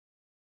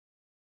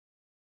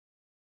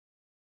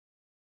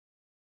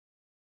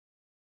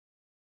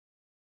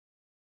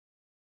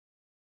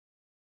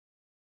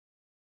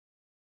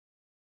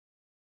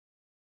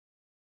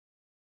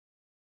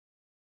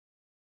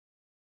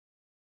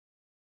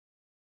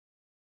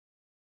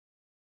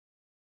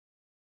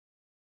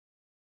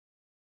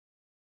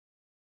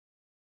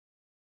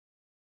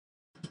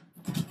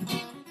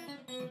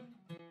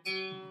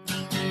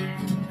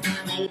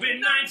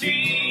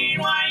COVID-19,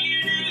 why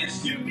you do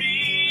this to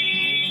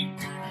me?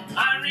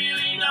 I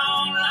really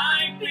don't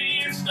like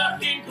being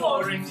stuck in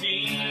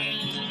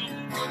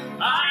quarantine.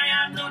 I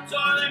have no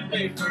toilet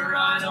paper,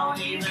 I don't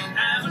even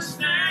have a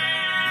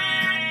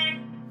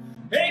snack.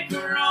 Hey,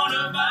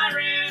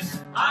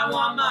 coronavirus, I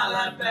want my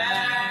life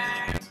back.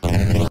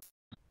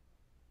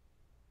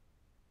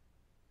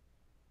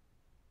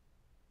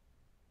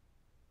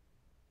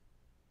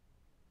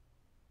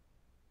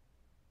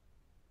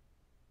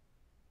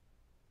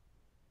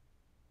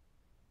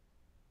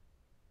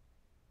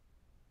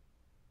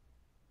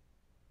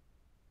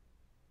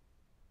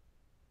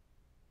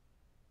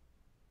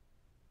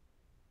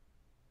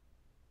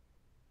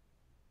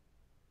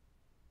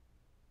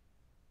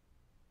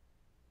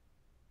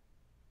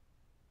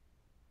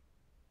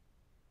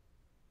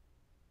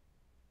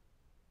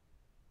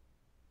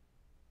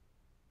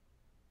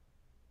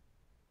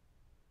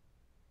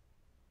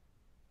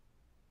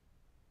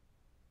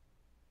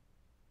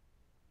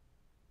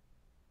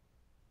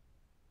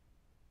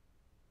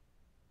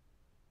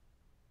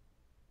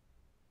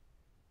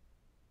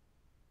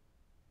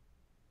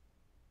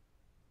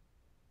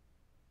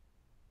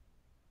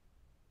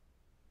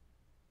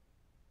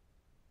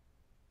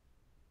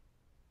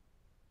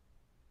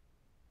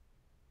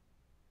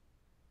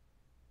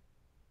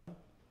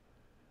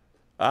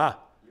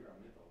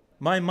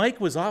 My mic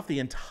was off the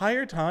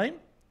entire time?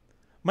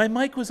 My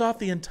mic was off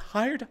the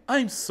entire time?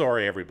 I'm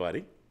sorry,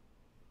 everybody.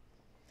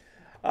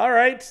 All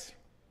right.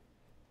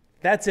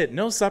 That's it.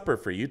 No supper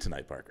for you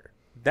tonight, Parker.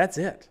 That's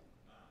it.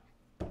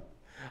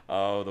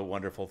 Oh, the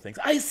wonderful things.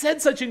 I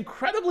said such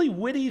incredibly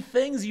witty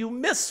things. You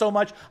missed so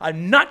much.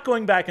 I'm not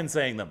going back and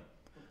saying them.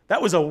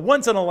 That was a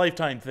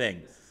once-in-a-lifetime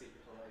thing.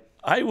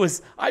 I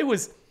was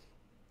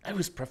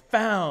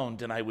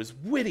profound, and I was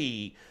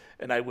witty,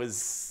 and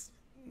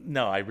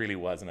no, I really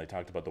was, and I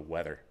talked about the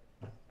weather.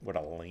 What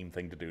a lame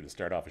thing to do to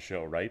start off a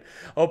show, right?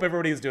 Hope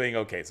everybody's doing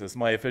okay. So it's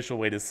my official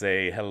way to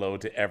say hello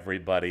to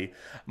everybody.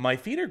 My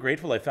feet are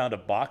grateful I found a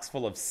box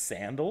full of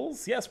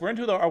sandals. Yes, we're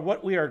into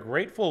what we are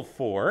grateful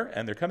for,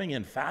 and they're coming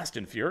in fast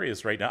and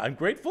furious right now. I'm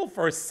grateful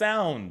for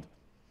sound.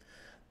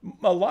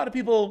 A lot of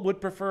people would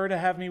prefer to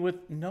have me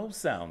with no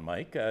sound,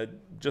 Mike.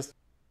 Linda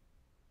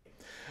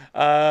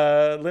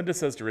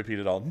says to repeat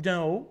it all.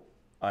 No,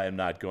 I am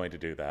not going to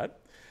do that.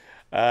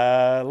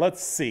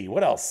 Let's see.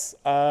 What else?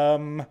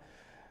 What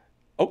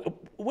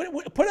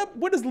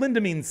does Linda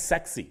mean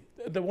sexy?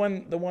 The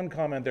one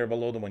comment there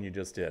below the one you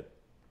just did.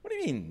 What do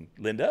you mean,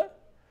 Linda?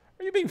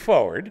 Are you being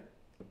forward?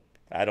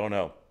 I don't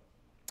know.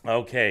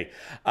 Okay.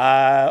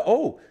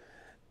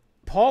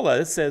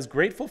 Paula says,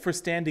 grateful for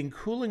standing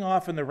cooling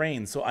off in the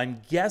rain. So I'm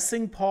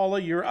guessing, Paula,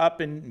 you're up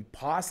in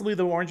possibly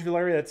the Orangeville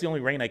area. That's the only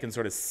rain I can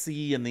sort of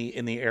see in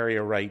the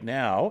area right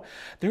now.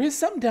 There is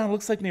something down,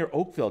 looks like near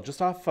Oakville,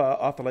 just off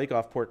the lake,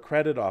 off Port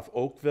Credit, off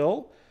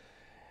Oakville.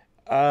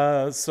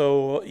 They're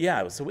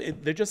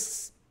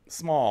just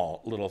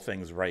small little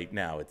things right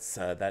now. It's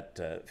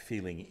that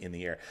feeling in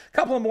the air. A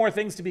couple of more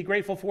things to be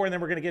grateful for, and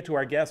then we're going to get to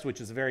our guest, which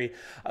is a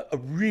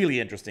really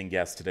interesting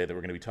guest today that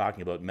we're going to be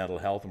talking about mental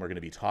health, and we're going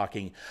to be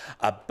talking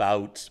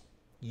about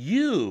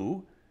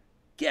you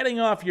getting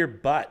off your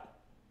butt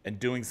and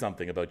doing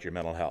something about your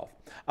mental health.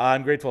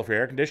 I'm grateful for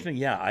air conditioning.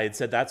 Yeah, I had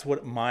said that's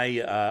what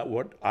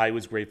what I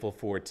was grateful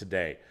for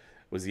today.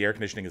 Was the air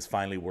conditioning is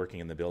finally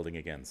working in the building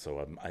again. So,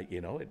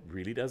 it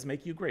really does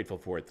make you grateful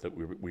for it that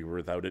we were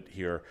without it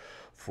here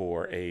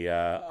for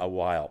a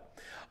while.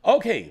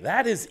 Okay,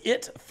 that is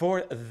it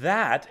for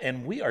that.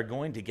 And we are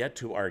going to get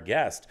to our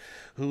guest,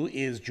 who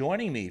is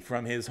joining me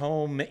from his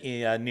home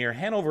near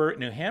Hanover,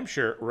 New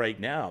Hampshire right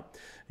now.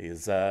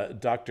 Is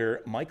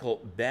Dr.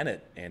 Michael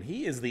Bennett, and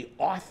he is the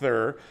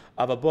author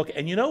of a book.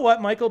 And you know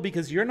what, Michael?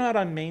 Because you're not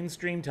on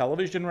mainstream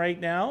television right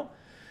now,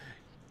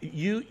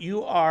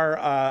 you are.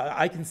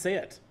 I can say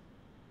it.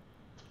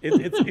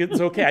 It's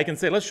okay. I can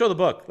say it. Let's show the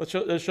book. Let's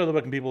show the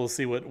book, and people will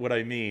see what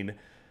I mean.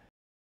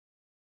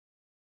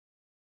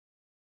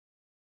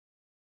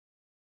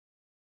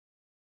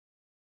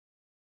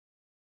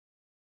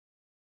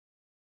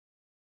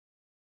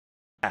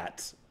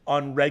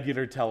 On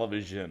regular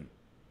television.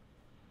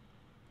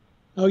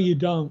 Oh, you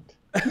don't.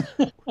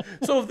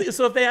 So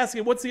if they ask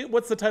you what's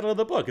the title of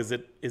the book, is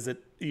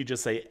it you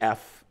just say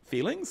F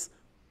feelings?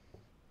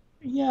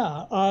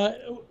 Yeah,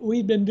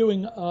 we've been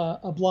doing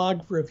a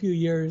blog for a few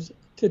years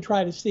to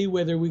try to see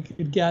whether we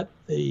could get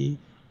the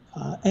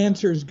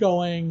answers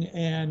going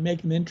and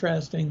make them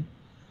interesting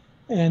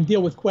and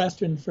deal with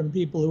questions from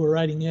people who are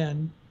writing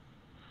in.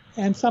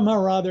 And somehow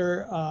or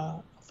other,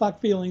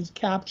 Fuck Feelings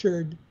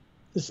captured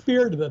the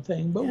spirit of the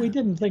thing, but we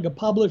didn't think a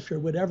publisher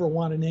would ever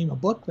want to name a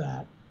book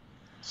that.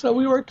 So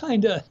we were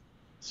kind of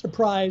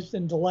surprised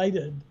and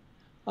delighted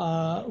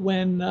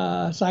when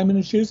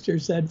Simon & Schuster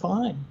said,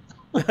 fine.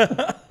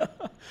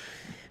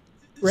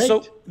 Great.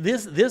 So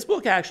this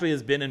book actually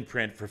has been in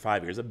print for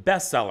 5 years, a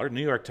bestseller,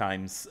 New York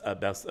Times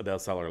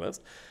bestseller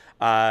list.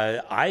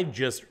 I've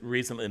just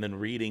recently been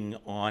reading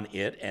on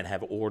it and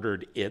have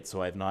ordered it,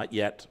 so I've not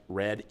yet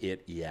read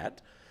it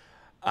yet.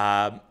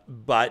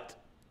 But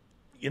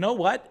you know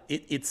what?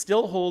 It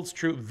still holds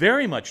true,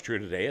 very much true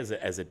today as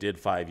it did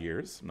 5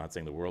 years. I'm not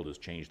saying the world has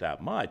changed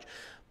that much,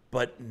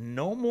 but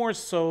no more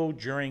so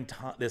during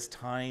this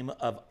time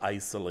of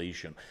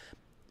isolation.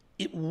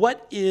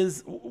 What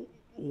is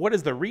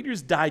the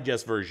Reader's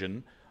Digest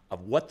version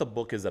of what the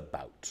book is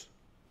about?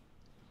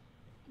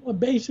 Well,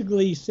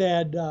 basically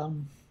said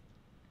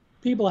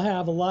people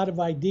have a lot of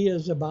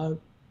ideas about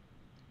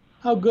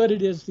how good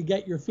it is to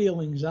get your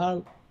feelings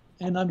out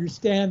and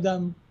understand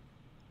them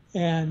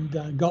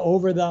and go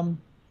over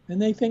them.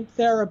 And they think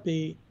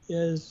therapy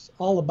is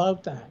all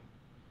about that.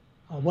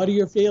 What are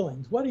your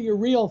feelings? What are your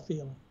real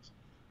feelings?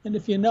 And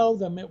if you know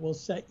them, it will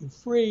set you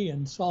free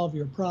and solve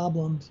your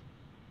problems.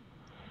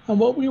 And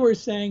what we were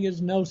saying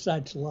is no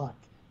such luck.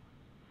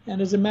 And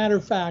as a matter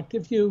of fact,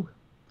 if you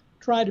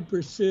try to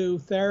pursue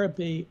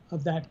therapy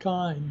of that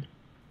kind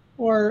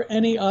or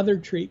any other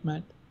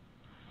treatment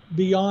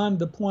beyond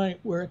the point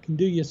where it can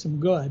do you some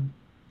good,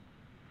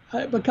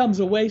 it becomes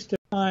a waste of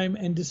time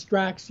and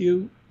distracts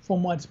you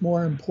from what's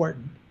more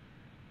important,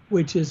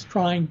 which is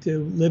trying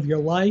to live your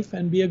life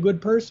and be a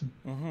good person.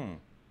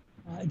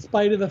 In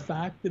spite of the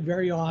fact that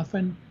very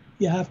often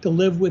you have to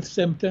live with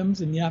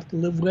symptoms and you have to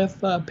live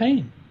with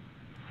pain.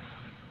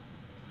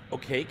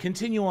 Okay,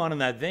 continue on in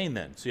that vein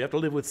then. So you have to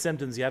live with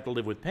symptoms, you have to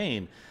live with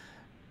pain.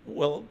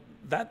 Well,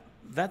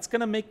 that's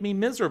going to make me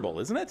miserable,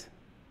 isn't it?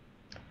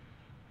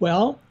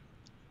 Well,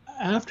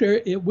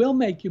 after it will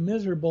make you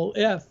miserable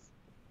if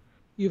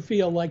you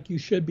feel like you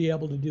should be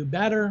able to do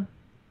better,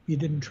 you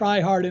didn't try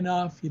hard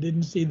enough, you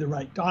didn't see the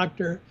right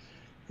doctor,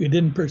 you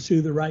didn't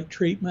pursue the right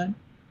treatment.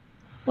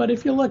 But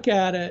if you look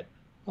at it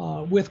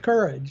with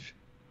courage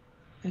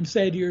and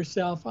say to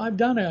yourself, I've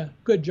done a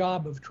good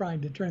job of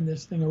trying to turn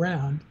this thing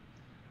around,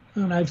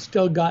 and I've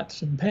still got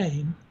some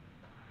pain,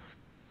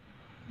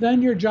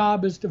 then your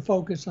job is to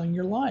focus on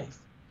your life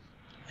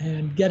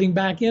and getting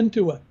back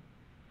into it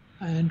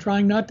and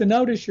trying not to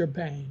notice your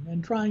pain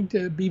and trying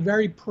to be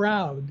very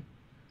proud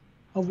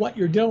of what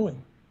you're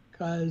doing,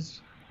 because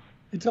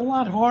it's a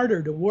lot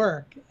harder to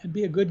work and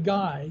be a good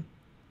guy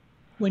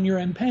when you're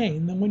in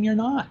pain than when you're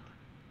not.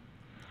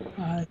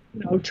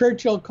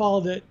 Churchill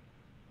called it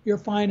your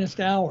finest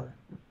hour.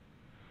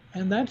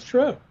 And that's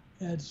true.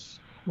 It's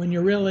when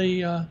you're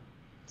really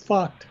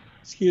fucked,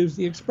 excuse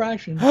the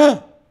expression.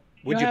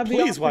 Would you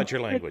please watch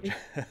your language?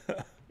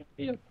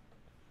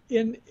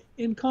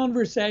 In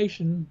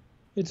conversation,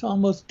 it's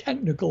almost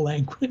technical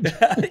language.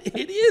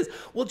 It is.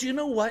 Well, do you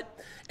know what?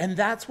 And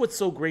that's what's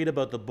so great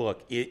about the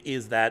book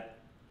is that,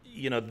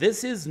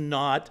 this is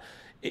not,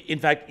 in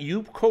fact,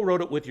 you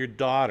co-wrote it with your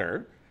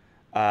daughter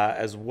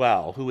as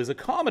well, who is a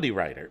comedy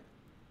writer.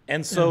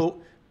 And so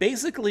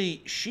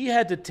basically she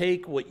had to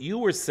take what you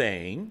were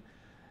saying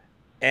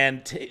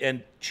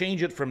and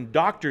change it from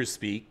doctor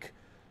speak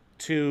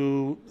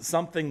to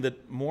something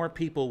that more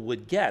people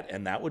would get.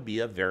 And that would be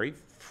a very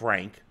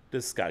frank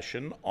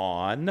discussion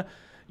on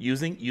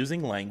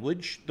using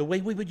language the way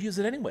we would use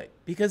it anyway.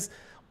 Because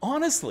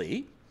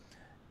honestly,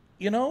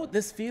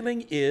 this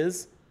feeling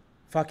is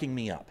fucking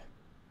me up.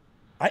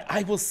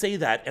 I will say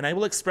that, and I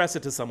will express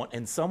it to someone,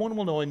 and someone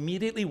will know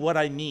immediately what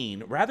I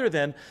mean, rather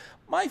than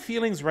my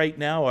feelings right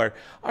now are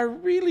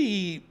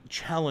really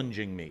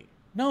challenging me.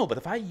 No, but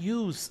if I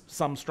use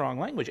some strong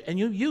language, and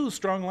you use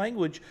strong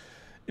language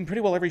in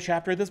pretty well every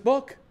chapter of this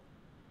book.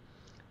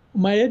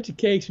 My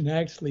education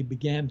actually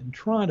began in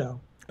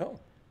Toronto. Oh.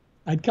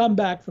 I'd come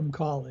back from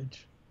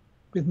college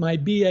with my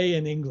BA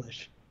in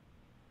English,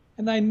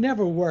 and I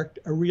never worked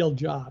a real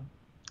job,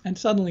 and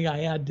suddenly I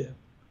had to.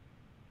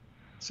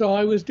 So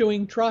I was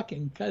doing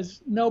trucking because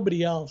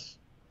nobody else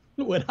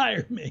would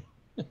hire me.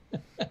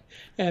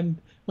 And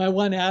my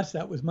one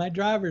asset was my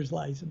driver's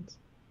license.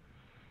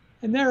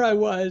 And there I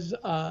was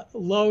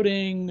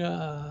loading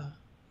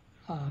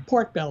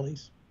pork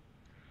bellies.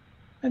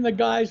 And the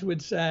guys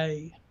would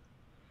say,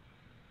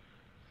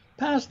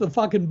 pass the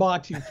fucking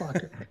box, you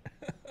fucker.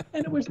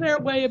 And it was their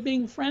way of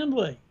being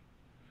friendly,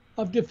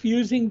 of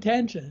diffusing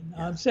tension,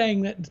 of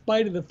saying that in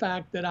spite of the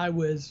fact that I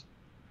was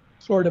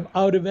sort of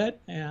out of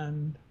it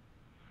and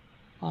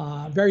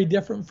very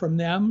different from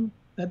them,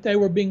 that they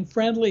were being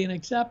friendly and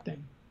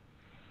accepting.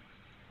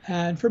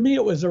 And for me,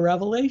 it was a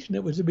revelation.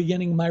 It was the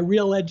beginning of my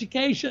real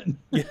education.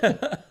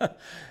 Yeah.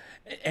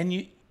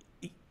 And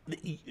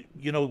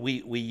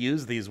we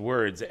use these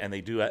words, and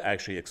they do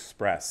actually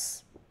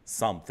express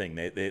something.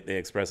 They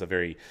express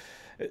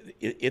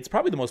it's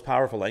probably the most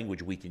powerful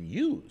language we can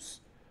use.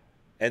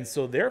 And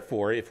so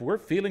therefore, if we're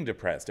feeling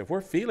depressed, if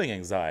we're feeling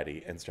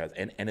anxiety and stress,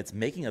 and it's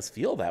making us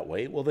feel that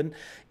way, well, then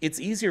it's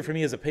easier for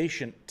me as a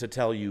patient to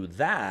tell you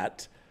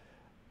that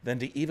than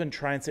to even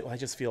try and say, well, I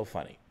just feel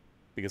funny.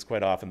 Because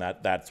quite often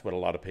that's what a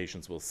lot of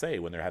patients will say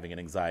when they're having an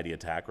anxiety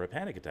attack or a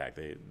panic attack.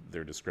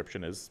 Their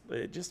description is,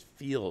 it just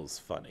feels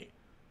funny.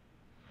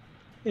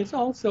 It's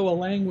also a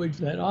language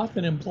that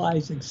often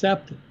implies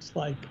acceptance,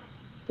 like,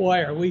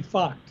 boy, are we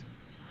fucked.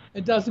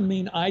 It doesn't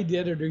mean I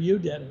did it or you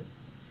did it.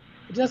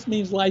 It just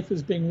means life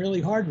is being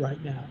really hard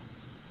right now.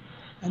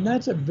 And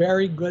that's a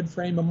very good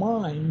frame of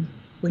mind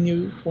when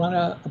you want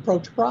to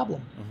approach a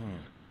problem. Mm-hmm.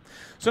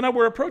 So now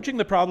we're approaching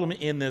the problem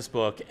in this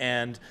book,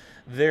 and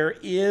there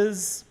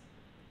is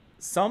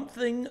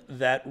something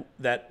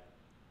that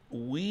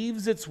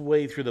weaves its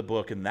way through the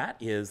book, and that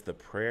is the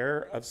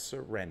prayer of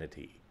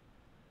serenity.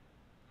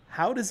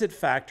 How does it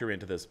factor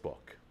into this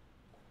book?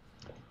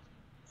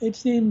 It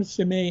seems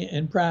to me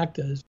in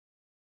practice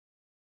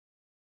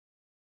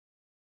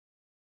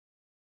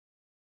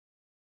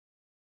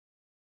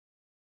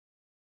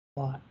a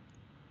lot.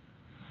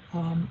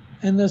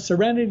 And the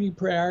serenity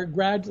prayer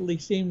gradually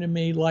seemed to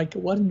me like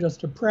it wasn't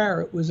just a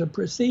prayer, it was a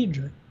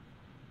procedure.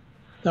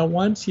 That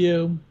once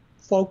you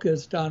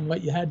focused on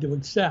what you had to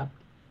accept,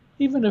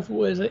 even if it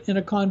was in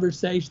a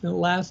conversation that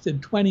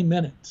lasted 20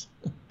 minutes,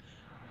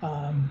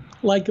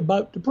 like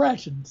about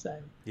depression, say.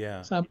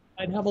 Yeah. So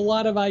I'd have a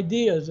lot of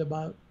ideas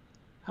about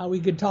how he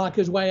could talk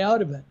his way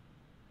out of it.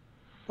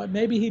 But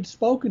maybe he'd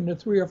spoken to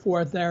 3 or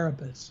 4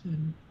 therapists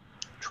and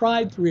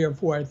tried 3 or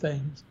 4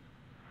 things.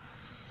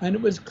 And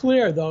it was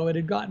clear, though it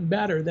had gotten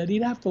better, that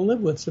he'd have to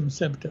live with some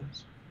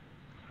symptoms.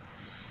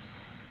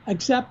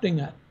 Accepting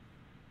it,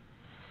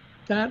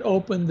 that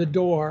opened the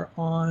door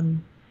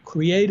on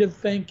creative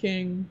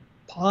thinking,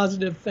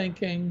 positive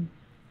thinking,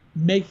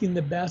 making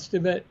the best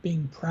of it,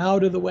 being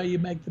proud of the way you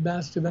make the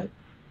best of it.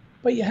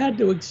 But you had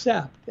to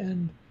accept.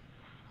 And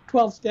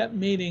 12-step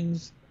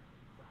meetings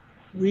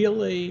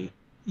really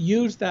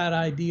use that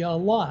idea a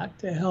lot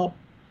to help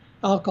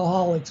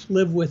alcoholics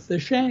live with the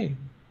shame.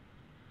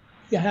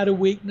 You had a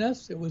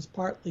weakness, it was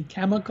partly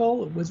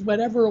chemical, it was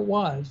whatever it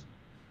was.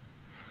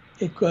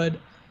 It could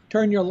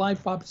turn your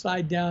life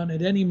upside down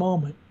at any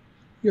moment.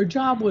 Your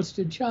job was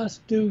to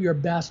just do your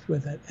best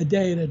with it a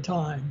day at a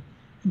time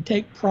and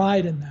take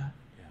pride in that.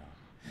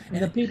 Yeah.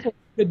 And the people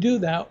who could do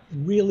that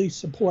really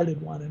supported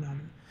one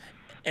another.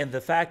 And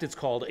the fact it's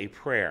called a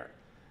prayer,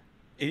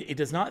 it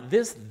does not,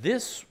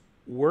 this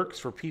works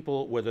for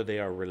people whether they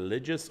are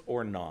religious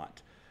or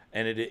not.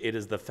 And it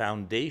is the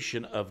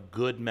foundation of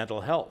good mental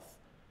health.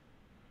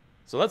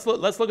 So let's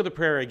look at the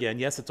prayer again.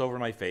 Yes, it's over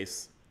my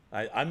face.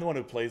 I'm the one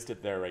who placed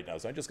it there right now,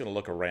 so I'm just going to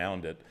look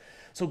around it.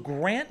 So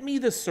grant me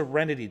the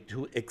serenity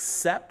to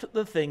accept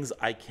the things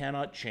I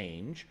cannot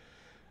change,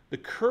 the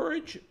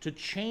courage to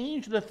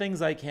change the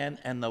things I can,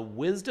 and the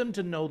wisdom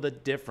to know the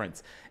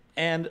difference.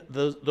 And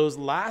those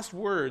last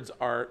words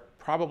are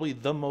probably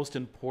the most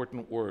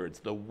important words,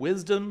 the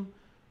wisdom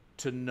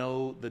to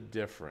know the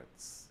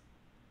difference.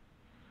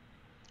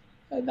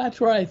 And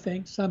that's where I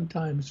think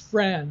sometimes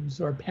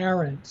friends or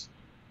parents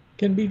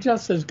can be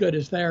just as good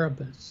as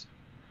therapists.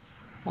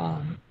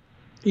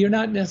 You're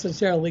not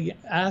necessarily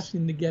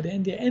asking to get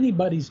into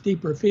anybody's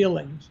deeper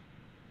feelings.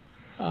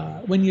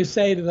 When you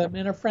say to them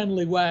in a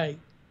friendly way,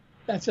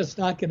 that's just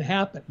not going to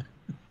happen.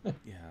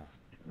 Yeah.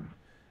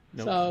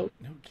 No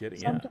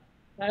kidding. Yeah.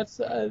 That's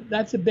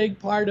a big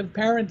part of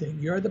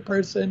parenting. You're the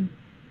person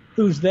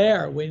who's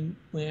there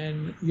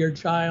when your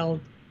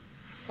child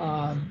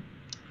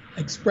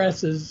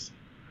expresses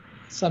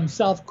some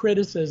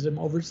self-criticism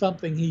over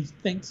something he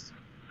thinks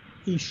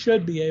he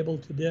should be able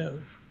to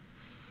do.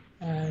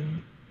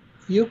 And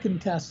you can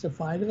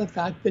testify to the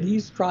fact that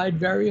he's tried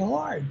very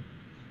hard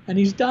and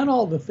he's done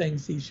all the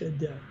things he should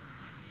do.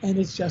 And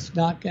it's just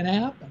not going to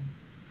happen.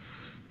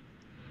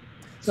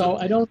 So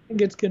I don't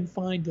think it's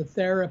confined to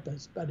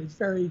therapists, but it's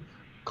very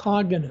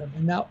cognitive,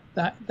 and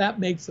that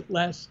makes it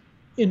less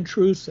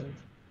intrusive.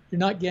 You're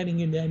not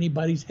getting into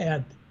anybody's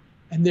head,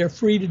 and they're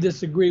free to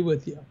disagree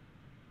with you.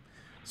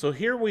 So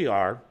here we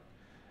are,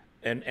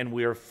 and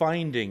we are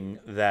finding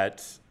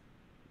that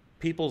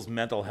people's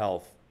mental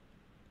health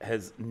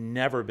has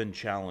never been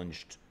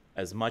challenged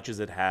as much as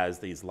it has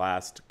these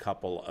last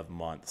couple of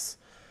months.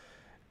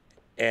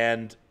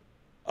 And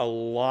a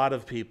lot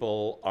of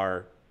people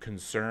are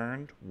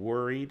concerned,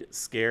 worried,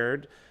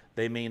 scared.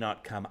 They may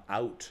not come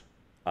out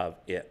of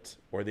it,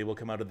 or they will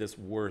come out of this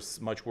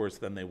worse, much worse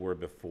than they were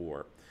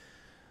before.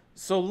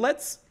 So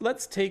let's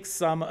take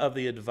some of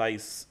the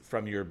advice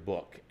from your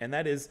book, and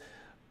that is,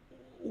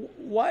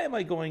 what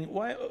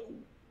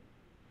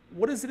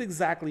does it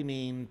exactly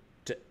mean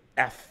to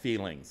F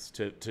feelings,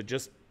 to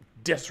just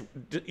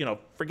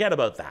forget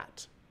about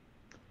that?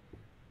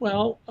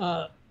 Well,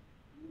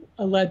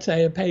 let's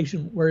say a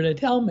patient were to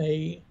tell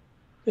me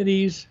that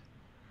he's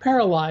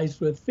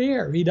paralyzed with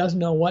fear. He doesn't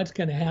know what's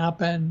going to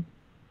happen.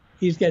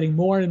 He's getting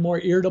more and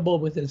more irritable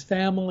with his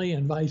family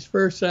and vice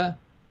versa.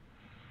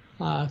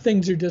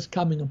 Things are just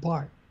coming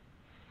apart.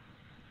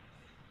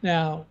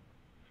 Now,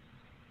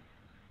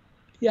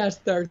 yes,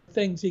 there are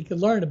things he could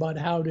learn about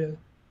how to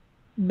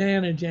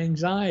manage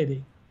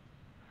anxiety.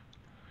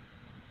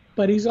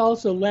 But he's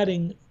also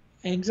letting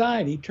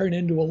anxiety turn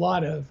into a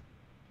lot of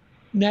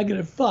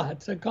negative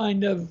thoughts, a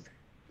kind of,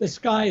 the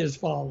sky is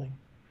falling,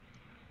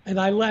 and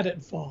I let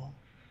it fall,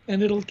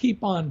 and it'll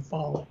keep on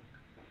falling.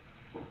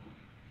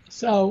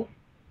 So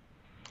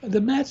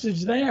the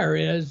message there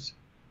is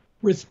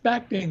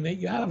respecting that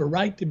you have a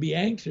right to be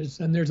anxious,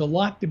 and there's a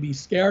lot to be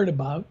scared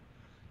about.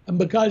 And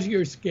because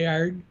you're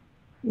scared,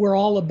 we're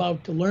all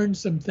about to learn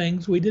some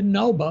things we didn't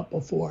know about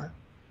before,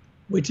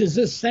 which is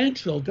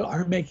essential to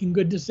our making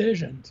good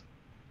decisions.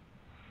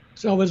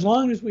 So as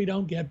long as we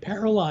don't get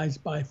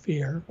paralyzed by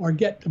fear or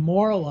get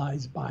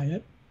demoralized by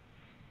it,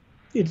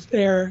 it's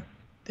there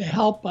to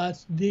help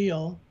us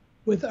deal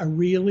with a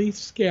really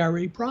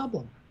scary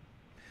problem.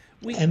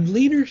 We, And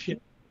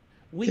leadership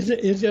we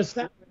is just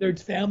that, whether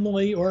it's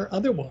family or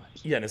otherwise.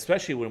 Yeah, and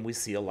especially when we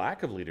see a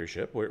lack of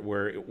leadership,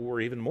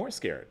 we're even more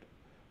scared.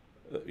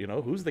 You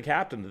know, who's the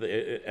captain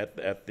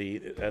at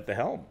the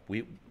helm?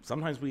 We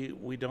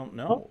don't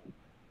know.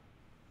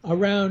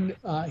 Around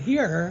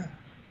here,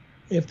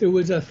 if there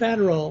was a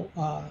federal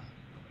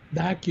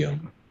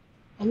vacuum,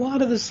 a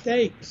lot of the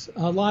states,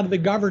 a lot of the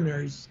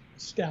governors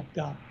stepped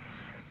up.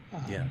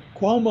 Yeah.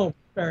 Cuomo was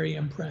very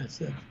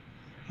impressive.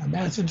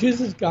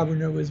 Massachusetts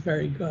governor was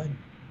very good.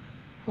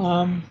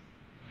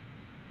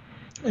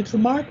 It's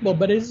remarkable,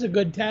 but it is a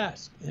good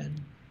test.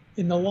 And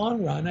in the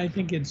long run, I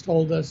think it's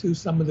told us who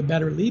some of the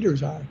better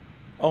leaders are.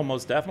 Oh,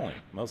 most definitely,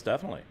 most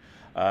definitely.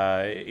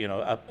 You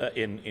know,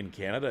 in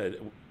Canada,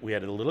 we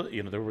had a little.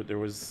 You know, there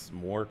was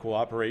more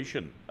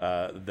cooperation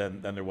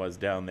than there was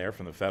down there,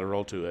 from the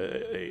federal to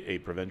a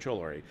provincial,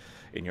 or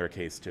in your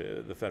case,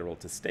 to the federal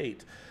to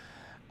state.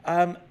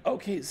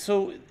 Okay,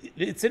 so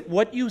it's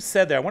what you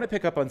said there. I want to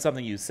pick up on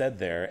something you said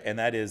there, and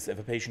that is, if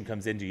a patient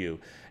comes into you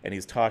and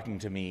he's talking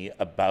to me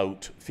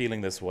about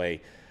feeling this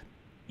way,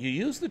 you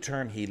use the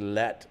term "he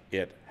let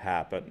it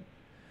happen."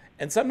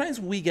 And sometimes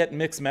we get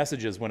mixed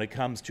messages when it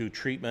comes to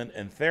treatment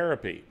and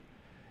therapy.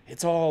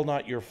 It's all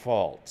not your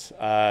fault.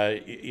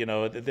 You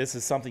know, this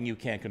is something you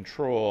can't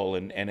control,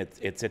 and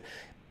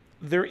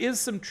there is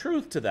some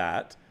truth to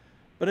that,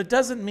 but it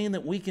doesn't mean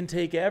that we can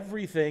take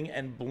everything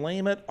and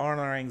blame it on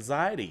our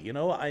anxiety. You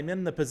know, I'm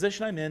in the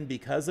position I'm in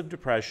because of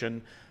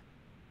depression.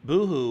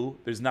 Boo-hoo,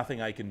 there's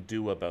nothing I can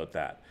do about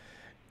that.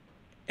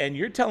 And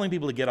you're telling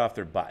people to get off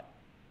their butt.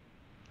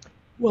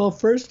 Well,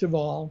 first of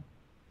all,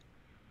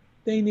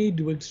 they need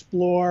to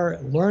explore,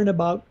 learn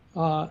about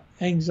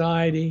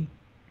anxiety,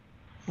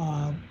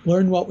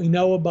 learn what we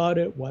know about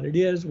it, what it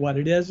is, what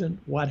it isn't,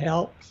 what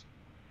helps.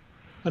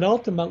 But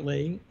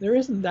ultimately, there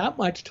isn't that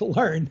much to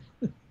learn.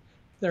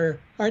 There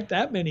aren't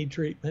that many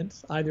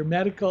treatments, either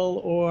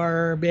medical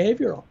or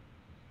behavioral.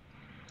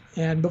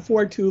 And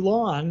before too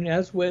long,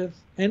 as with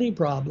any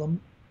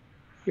problem,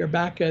 you're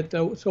back at,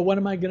 so what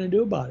am I going to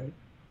do about it?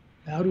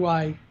 How do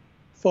I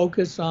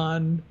focus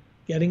on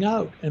getting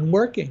out and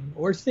working,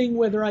 or seeing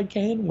whether I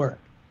can work?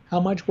 How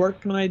much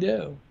work can I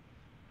do?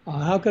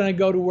 How can I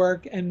go to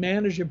work and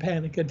manage a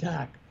panic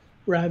attack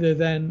rather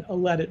than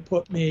let it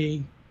put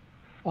me,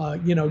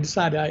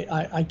 decide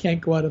I can't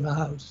go out of the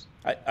house?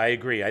 I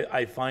agree.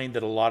 I find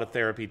that a lot of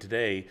therapy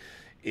today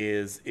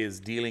is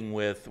dealing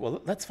with,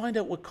 well, let's find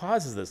out what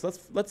causes this.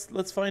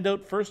 Let's find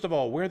out, first of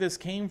all, where this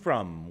came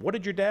from. What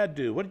did your dad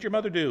do? What did your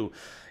mother do?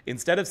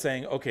 Instead of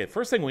saying, okay,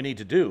 first thing we need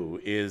to do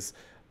is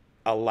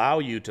allow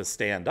you to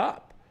stand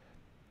up.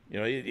 You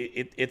know,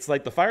 it's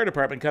like the fire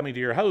department coming to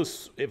your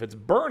house if it's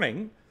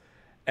burning,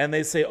 and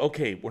they say,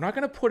 okay, we're not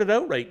going to put it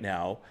out right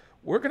now.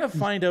 We're going to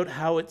find out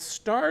how it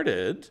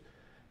started,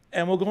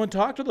 and we'll go and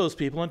talk to those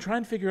people and try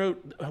and figure out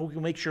how we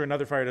can make sure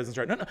another fire doesn't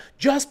start. No,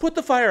 just put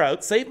the fire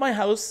out, save my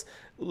house,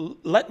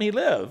 let me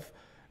live,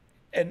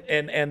 and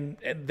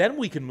then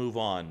we can move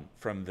on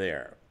from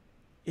there.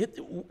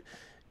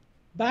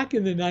 Back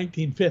in the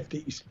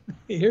 1950s,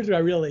 here's what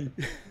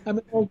I'm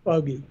an old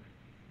fogey.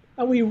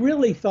 And we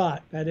really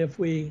thought that if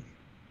we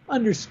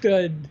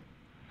understood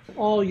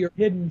all your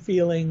hidden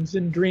feelings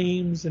and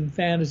dreams and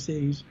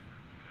fantasies,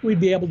 we'd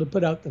be able to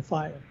put out the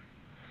fire.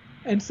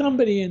 And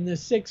somebody in the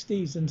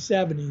 60s and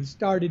 70s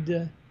started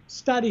to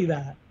study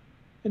that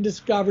and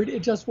discovered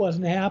it just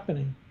wasn't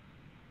happening.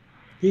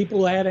 People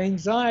who had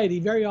anxiety,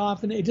 very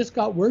often, it just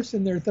got worse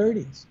in their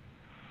 30s.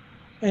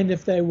 And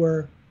if they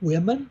were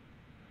women,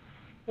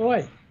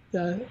 boy,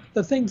 the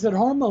things that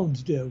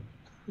hormones do.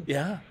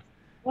 Yeah.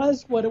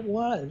 Was what it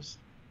was.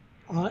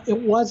 It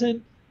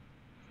wasn't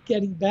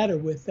getting better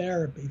with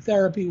therapy.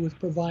 Therapy was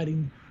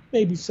providing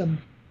maybe some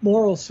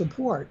moral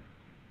support,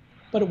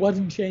 but it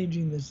wasn't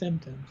changing the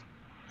symptoms.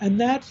 And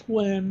that's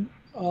when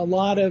a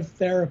lot of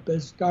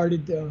therapists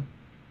started to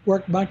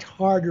work much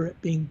harder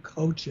at being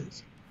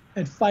coaches,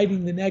 at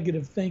fighting the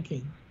negative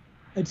thinking,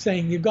 at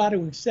saying, you got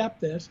to accept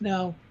this.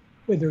 Now,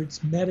 whether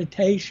it's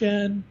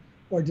meditation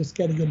or just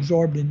getting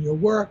absorbed in your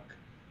work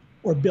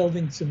or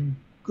building some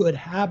good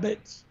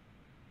habits,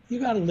 you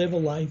got to live a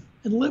life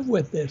and live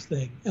with this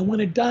thing. And when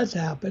it does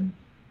happen,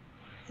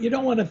 you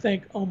don't want to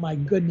think, oh my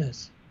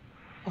goodness,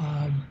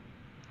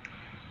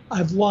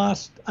 I've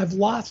lost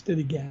it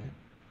again.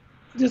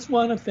 You just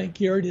want to think,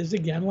 here it is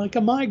again, like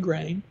a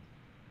migraine,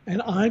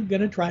 and I'm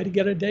going to try to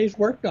get a day's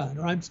work done,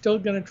 or I'm still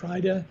going to try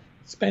to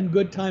spend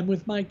good time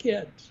with my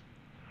kids.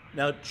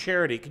 Now,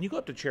 Charity, can you go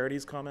up to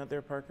Charity's comment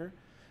there, Parker?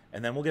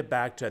 And then we'll get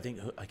back to,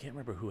 I can't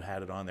remember who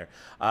had it on there.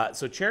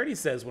 So Charity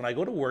says, when I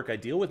go to work, I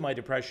deal with my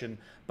depression,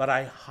 but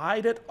I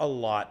hide it a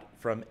lot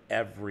from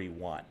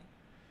everyone.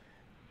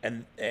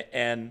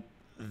 And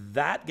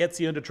that gets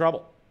you into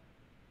trouble.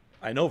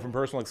 I know from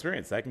personal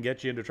experience, that can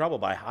get you into trouble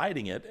by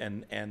hiding it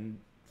and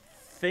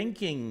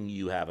thinking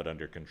you have it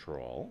under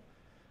control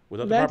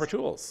without the proper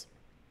tools.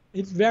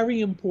 It's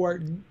very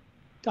important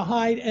to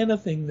hide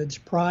anything that's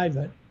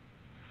private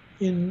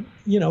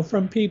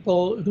from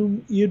people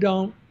whom you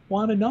don't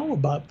want to know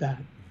about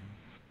that.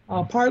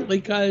 Partly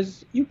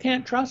because you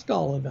can't trust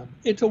all of them.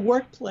 It's a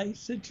workplace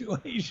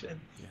situation.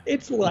 Yeah.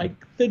 It's like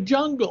the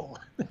jungle.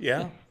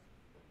 Yeah.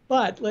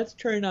 But let's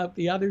turn out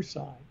the other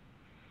side.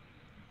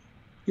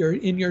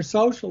 In your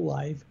social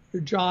life,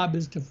 your job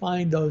is to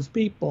find those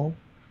people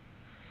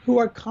who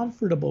are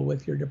comfortable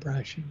with your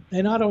depression.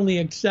 They not only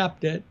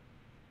accept it,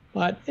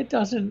 but it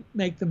doesn't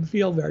make them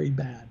feel very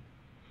bad.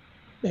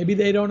 Maybe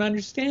they don't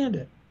understand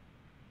it,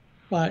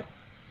 but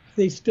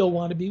they still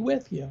want to be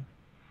with you.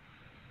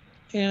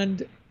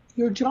 And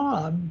your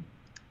job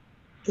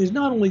is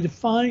not only to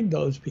find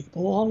those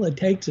people, all it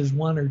takes is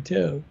one or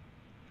two,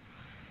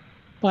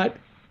 but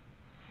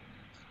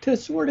to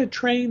sort of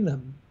train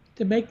them,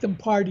 to make them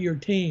part of your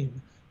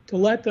team, to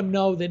let them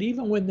know that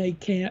even when they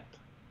can't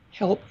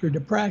help your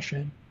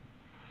depression,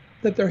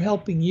 that they're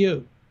helping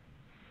you,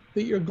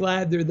 that you're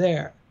glad they're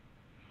there.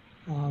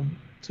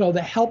 So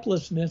the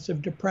helplessness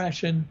of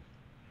depression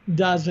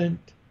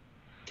doesn't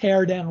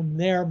tear down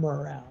their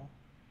morale.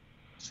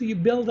 So you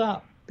build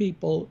up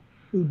people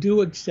who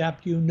do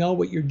accept you, know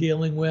what you're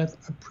dealing with,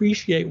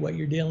 appreciate what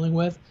you're dealing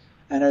with,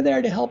 and are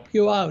there to help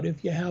you out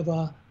if you have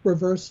a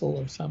reversal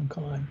of some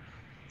kind.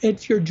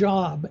 It's your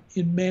job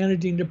in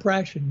managing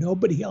depression.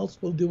 Nobody else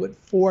will do it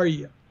for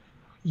you.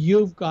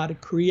 You've got to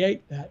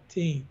create that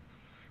team.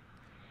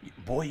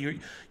 Boy,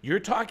 you're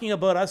talking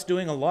about us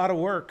doing a lot of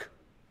work.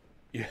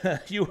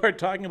 You are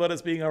talking about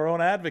us being our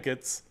own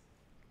advocates.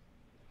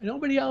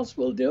 Nobody else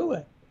will do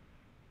it.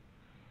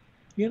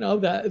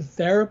 The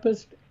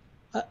therapist,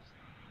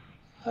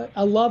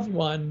 a loved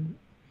one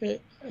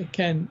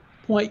can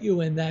point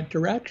you in that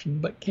direction,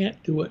 but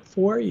can't do it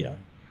for you.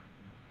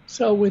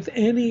 So with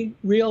any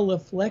real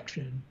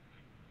affliction,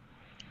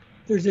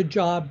 there's a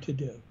job to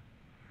do,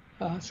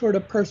 sort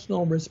of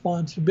personal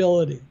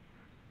responsibility,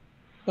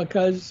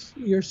 because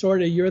you're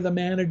the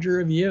manager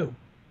of you.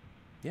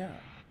 Yeah.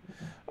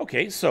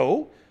 Okay,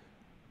 so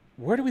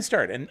where do we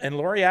start? And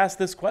Lori asked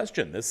this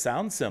question. This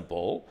sounds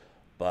simple,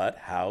 but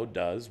how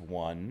does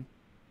one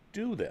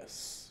do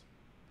this?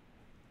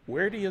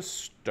 Where do you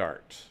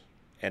start?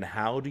 And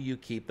how do you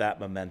keep that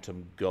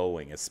momentum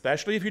going,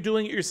 especially if you're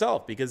doing it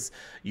yourself? Because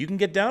you can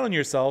get down on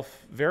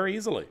yourself very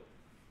easily.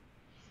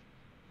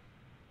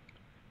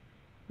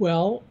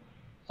 Well,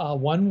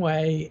 one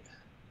way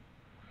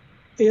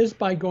is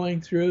by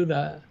going through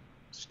the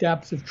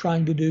steps of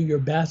trying to do your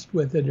best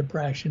with the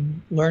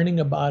depression, learning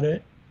about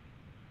it,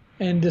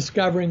 and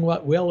discovering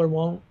what will or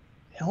won't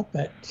help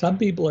it. Some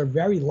people are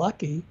very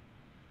lucky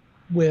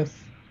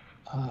with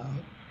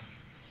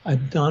a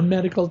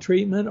non-medical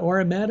treatment or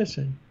a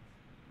medicine.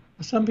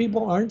 Some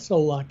people aren't so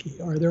lucky,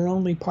 or they're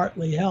only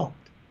partly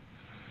helped.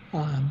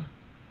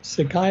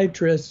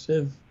 Psychiatrists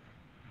have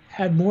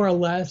had more or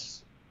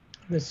less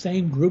the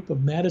same group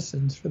of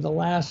medicines for the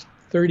last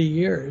 30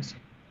 years.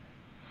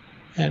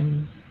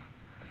 And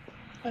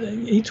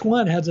each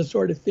one has a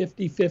sort of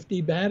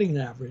 50-50 batting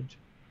average.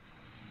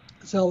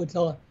 So it's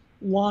a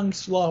long,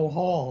 slow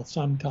haul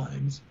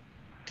sometimes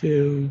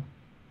to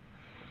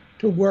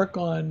work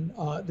on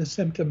the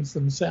symptoms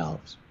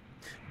themselves.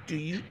 Do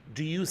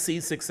you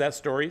see success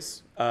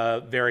stories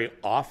very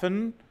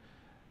often,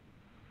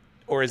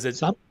 or is it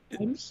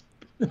sometimes?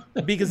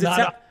 Because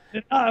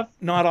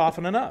not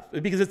often enough.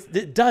 Because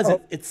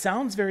it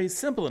sounds very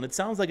simple, and it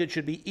sounds like it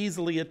should be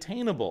easily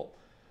attainable.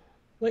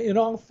 Well, in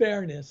all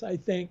fairness, I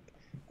think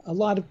a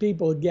lot of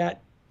people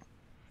get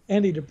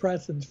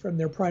antidepressants from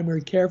their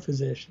primary care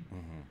physician.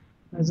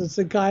 Mm-hmm. As a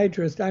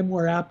psychiatrist, I'm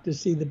more apt to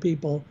see the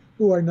people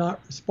who are not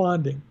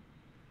responding.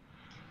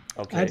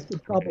 Okay. That's the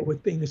trouble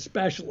with being a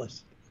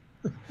specialist.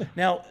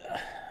 Now,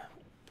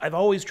 I've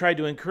always tried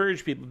to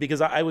encourage people,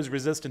 because I was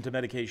resistant to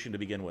medication to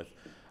begin with.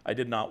 I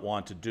did not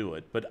want to do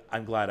it, but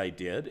I'm glad I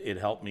did. It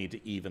helped me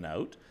to even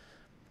out.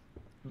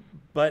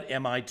 But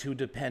am I too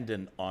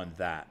dependent on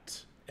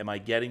that? Am I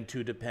getting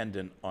too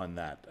dependent on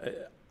that?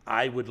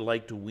 I would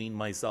like to wean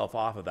myself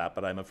off of that,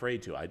 but I'm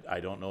afraid to. I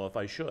don't know if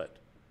I should.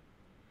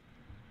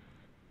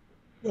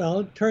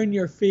 Well, turn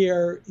your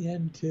fear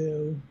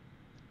into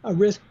a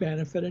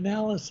risk-benefit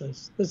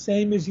analysis, the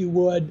same as you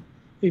would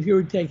if you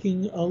were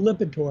taking a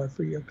Lipitor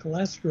for your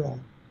cholesterol.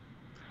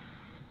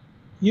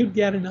 You'd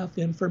get enough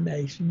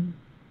information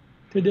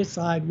to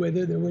decide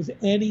whether there was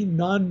any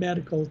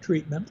non-medical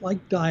treatment,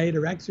 like diet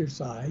or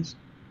exercise,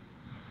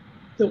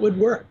 that would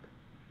work.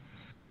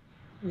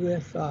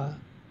 With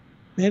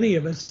many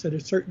of us at a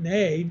certain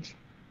age,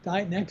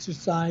 diet and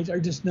exercise are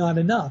just not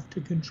enough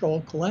to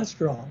control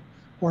cholesterol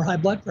or high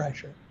blood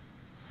pressure.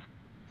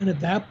 And at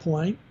that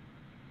point,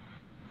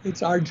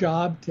 it's our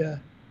job to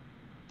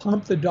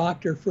pump the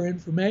doctor for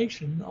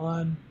information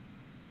on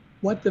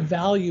what the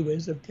value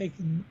is of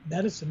taking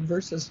medicine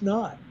versus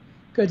not,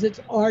 because it's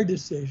our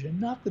decision,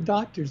 not the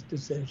doctor's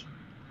decision.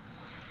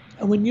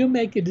 And when you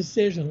make a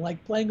decision,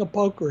 like playing a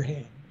poker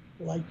hand,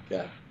 like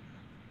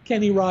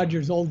Kenny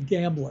Rogers, old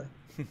gambler,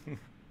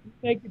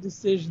 make a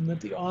decision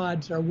that the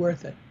odds are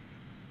worth it.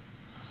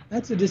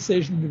 That's a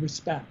decision to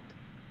respect.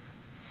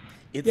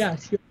 It's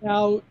Yes,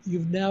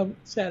 you've now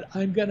said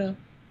I'm going to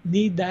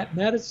need that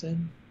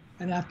medicine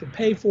and have to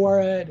pay for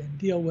it and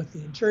deal with the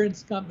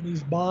insurance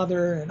company's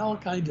bother and all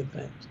kinds of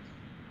things.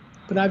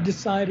 But I've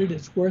decided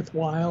it's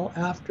worthwhile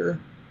after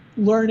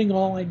learning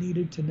all I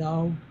needed to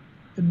know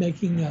and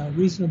making a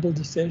reasonable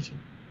decision.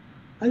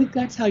 I think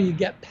that's how you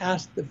get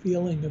past the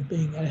feeling of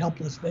being a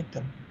helpless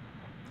victim.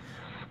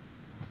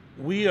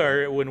 we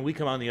are when we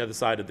come on the other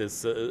side of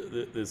this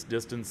this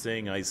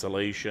distancing,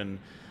 isolation.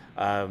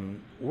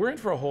 We're in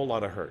for a whole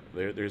lot of hurt.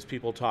 There's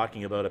people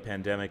talking about a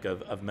pandemic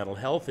of mental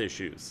health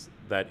issues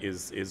that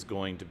is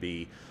going to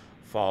be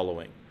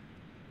following.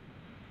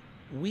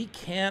 We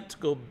can't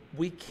go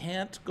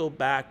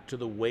back to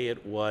the way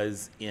it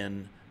was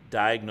in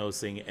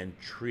diagnosing and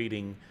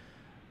treating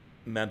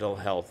mental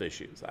health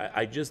issues.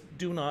 I just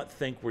do not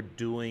think we're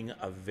doing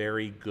a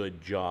very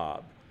good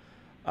job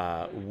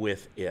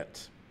with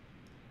it.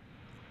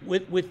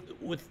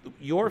 With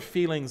your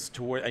feelings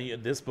toward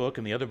this book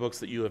and the other books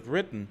that you have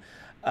written,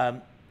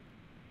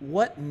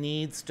 what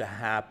needs to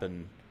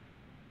happen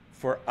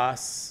for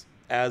us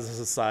as a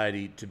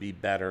society to be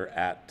better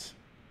at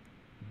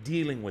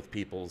dealing with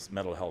people's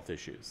mental health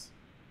issues?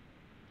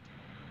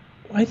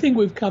 I think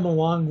we've come a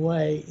long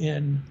way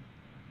in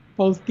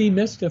both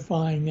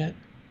demystifying it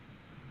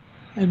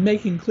and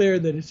making clear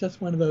that it's just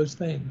one of those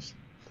things.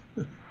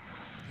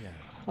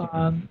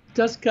 Yeah.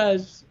 Just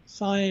because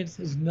science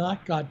has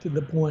not got to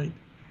the point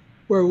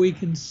where we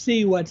can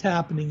see what's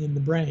happening in the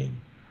brain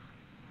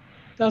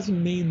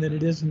doesn't mean that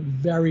it isn't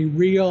very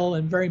real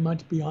and very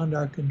much beyond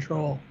our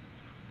control.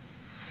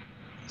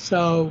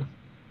 So,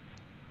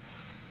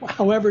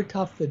 however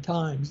tough the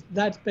times,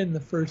 that's been the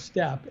first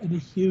step and a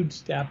huge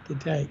step to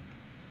take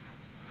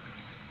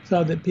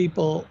so that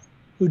people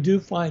who do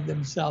find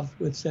themselves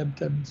with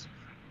symptoms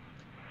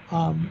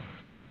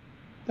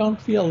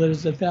don't feel it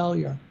as a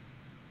failure.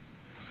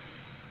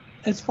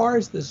 As far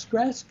as the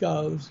stress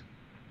goes,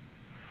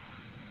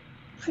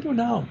 I don't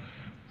know.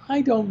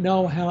 I don't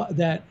know how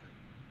that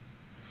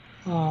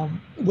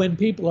when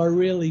people are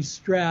really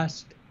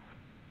stressed,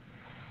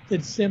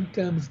 that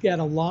symptoms get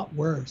a lot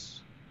worse.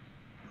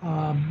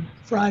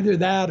 For either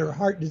that or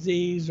heart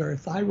disease or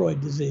thyroid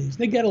disease,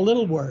 they get a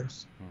little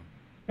worse.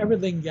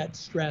 Everything gets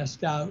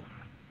stressed out,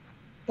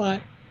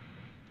 but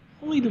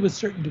only to a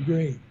certain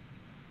degree.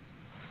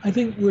 I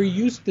think we're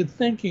used to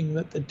thinking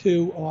that the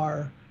two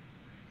are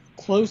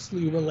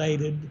closely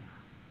related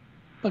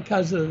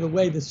because of the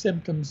way the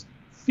symptoms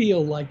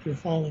feel like you're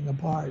falling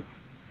apart.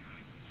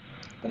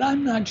 But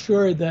I'm not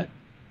sure that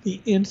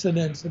the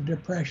incidence of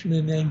depression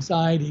and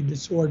anxiety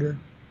disorder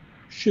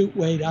shoot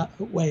way up.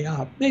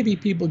 Maybe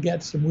people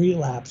get some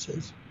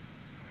relapses,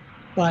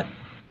 but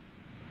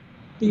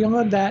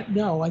beyond that,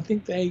 no. I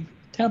think they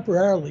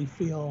temporarily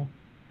feel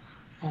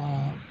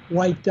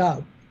wiped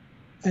out.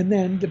 And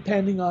then,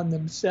 depending on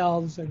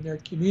themselves and their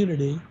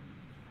community,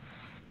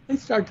 they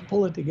start to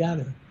pull it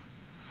together.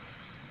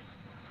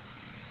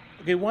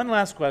 Okay, one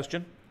last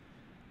question.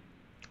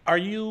 Are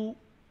you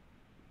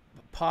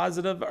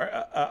positive?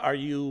 Are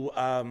you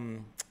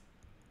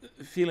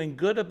feeling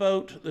good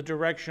about the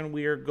direction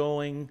we are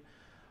going,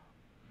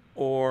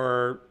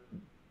 or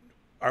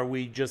are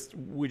we're just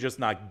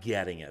not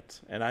getting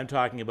it? And I'm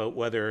talking about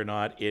whether or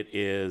not it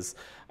is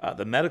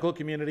the medical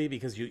community,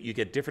 because you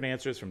get different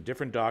answers from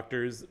different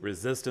doctors,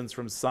 resistance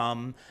from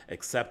some,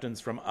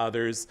 acceptance from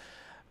others,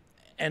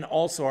 and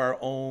also our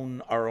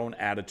own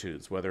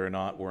attitudes, whether or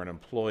not we're an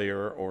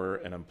employer or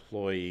an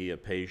employee, a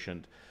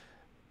patient.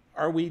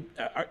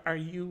 Are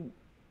you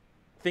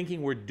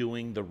thinking we're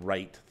doing the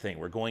right thing?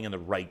 We're going in the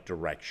right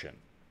direction?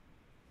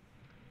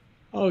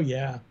 Oh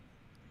yeah,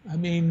 I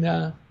mean,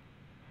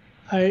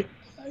 I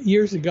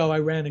years ago I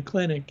ran a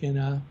clinic in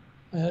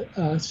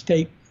a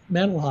state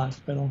mental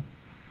hospital,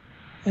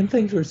 and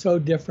things were so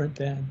different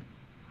then.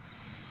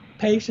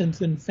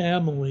 Patients and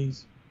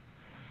families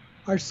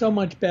are so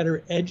much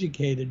better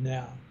educated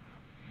now.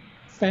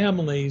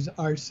 Families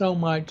are so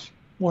much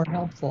more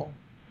helpful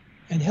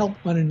and help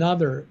one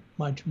another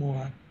much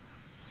more.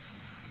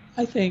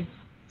 I think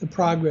the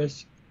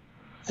progress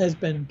has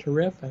been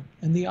terrific,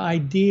 and the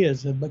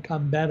ideas have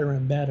become better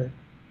and better.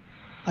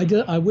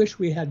 I wish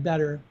we had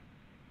better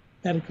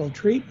medical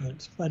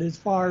treatments, but as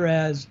far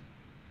as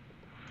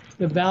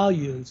the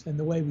values and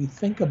the way we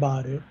think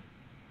about it,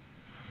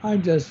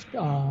 I'm just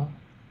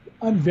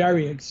I'm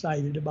very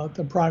excited about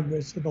the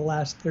progress of the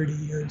last 30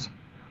 years.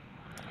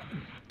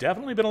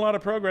 Definitely been a lot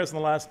of progress in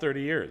the last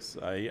 30 years.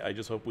 I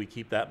just hope we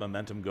keep that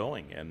momentum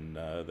going, and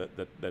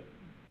that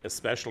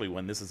especially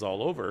when this is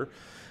all over,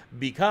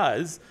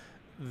 because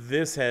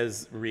this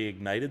has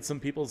reignited some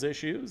people's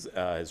issues,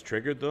 has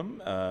triggered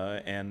them,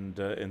 and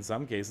in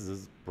some cases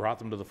has brought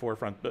them to the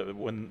forefront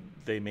when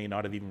they may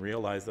not have even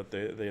realized that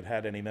they had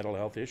had any mental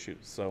health issues.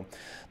 So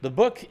the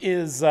book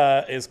is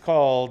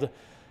called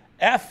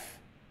F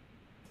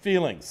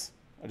Feelings.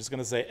 I'm just going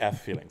to say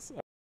F Feelings.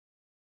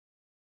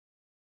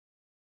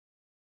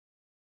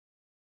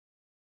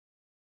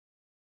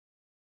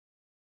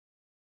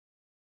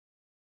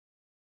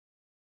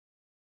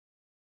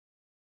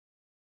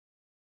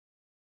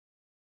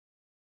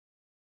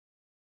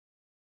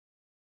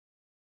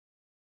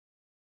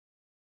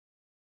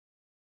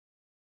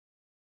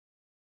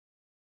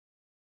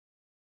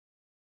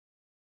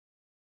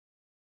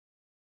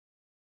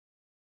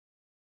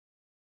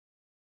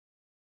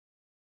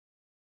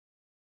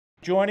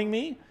 joining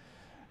me.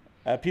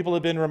 People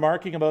have been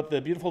remarking about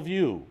the beautiful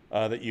view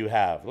that you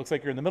have. Looks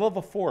like you're in the middle of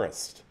a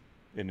forest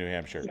in New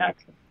Hampshire. Yeah.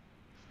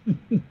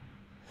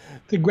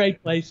 It's a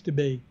great place to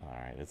be. All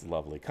right, it's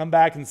lovely. Come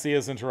back and see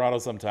us in Toronto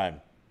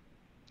sometime.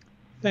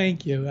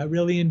 Thank you. I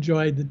really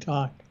enjoyed the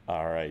talk.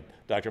 All right.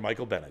 Dr.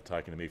 Michael Bennett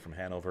talking to me from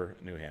Hanover,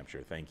 New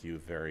Hampshire. Thank you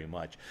very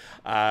much.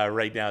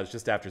 Right now, it's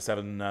just after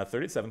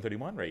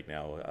 7:31 right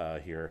now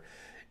here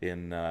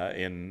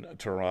in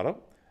Toronto.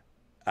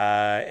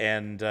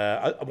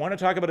 I want to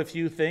talk about a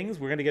few things.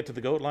 We're going to get to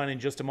the goat line in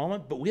just a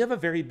moment, but we have a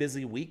very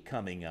busy week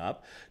coming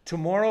up.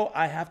 Tomorrow,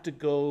 I have to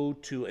go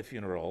to a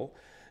funeral,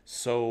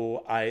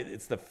 so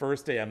it's the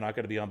first day I'm not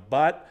going to be on,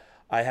 but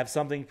I have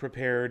something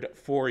prepared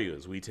for you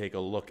as we take a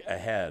look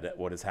ahead at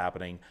what is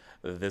happening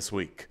this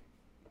week.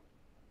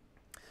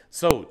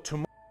 So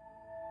tomorrow.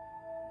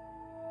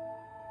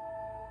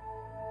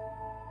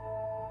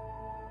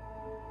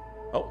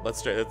 Oh,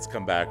 let's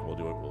come back. We'll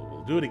do it.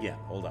 We'll do it again.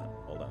 Hold on.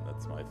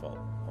 That's my fault.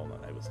 Hold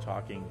on. I was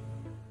talking.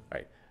 All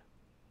right.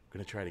 I'm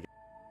gonna try to get.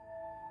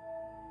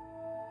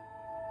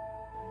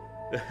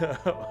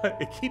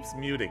 It keeps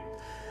muting.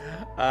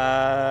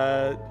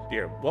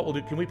 Here, what we'll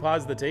do? Can we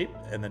pause the tape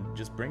and then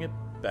just bring it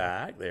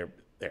back? There.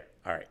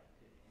 All right.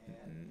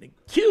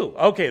 Cue.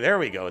 Okay, there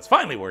we go. It's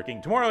finally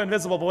working. Tomorrow,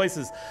 Invisible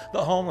Voices,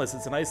 The Homeless.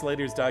 It's an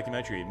Isolators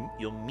documentary.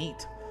 You'll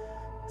meet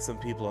some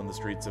people on the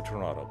streets of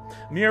Toronto.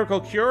 Miracle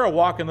Cure, a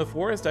walk in the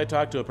forest. I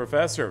talked to a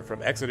professor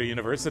from Exeter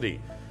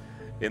University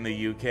in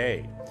the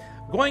UK.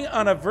 Going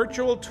on a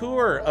virtual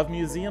tour of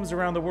museums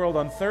around the world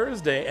on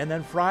Thursday, and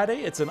then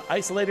Friday, it's an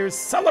Isolators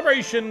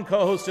celebration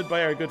co-hosted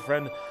by our good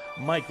friend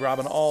Mike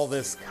Robin. All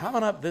this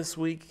coming up this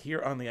week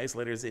here on the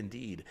Isolators.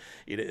 Indeed,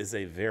 it is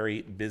a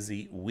very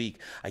busy week.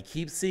 I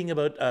keep seeing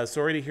about,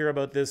 sorry to hear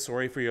about this,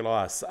 sorry for your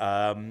loss.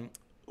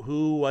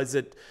 Who was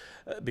it?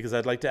 Because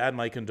I'd like to add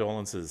my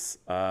condolences,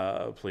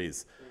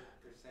 please.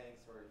 They're saying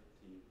sorry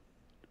to you.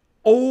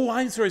 Oh,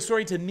 I'm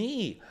sorry to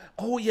me.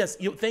 Oh, yes,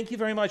 thank you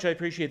very much. I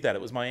appreciate that.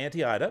 It was my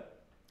Auntie Ida.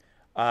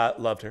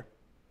 Loved her.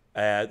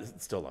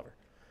 Still love her.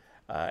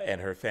 And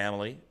her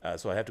family.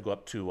 So I have to go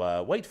up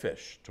to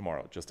Whitefish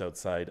tomorrow, just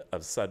outside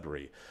of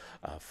Sudbury,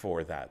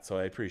 for that. So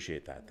I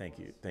appreciate that. Thank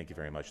you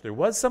very much. There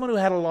was someone who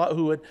had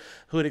who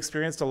had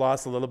experienced a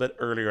loss a little bit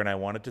earlier, and I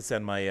wanted to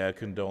send my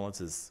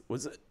condolences.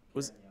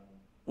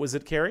 Was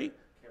it Carrie?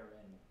 Karen.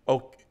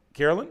 Oh,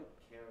 Carolyn?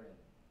 Karen.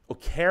 Oh,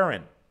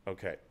 Karen.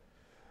 Okay.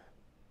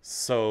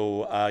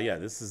 So yeah,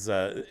 this is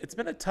it's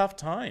been a tough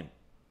time.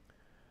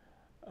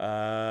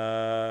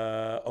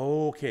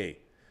 Okay.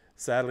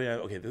 Sadly,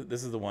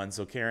 this is the one.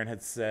 So Karen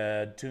had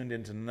said, tuned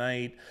in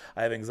tonight.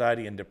 I have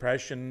anxiety and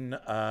depression.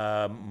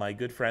 My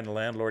good friend, the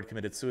landlord,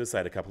 committed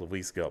suicide a couple of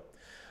weeks ago.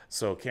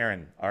 So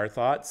Karen, our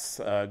thoughts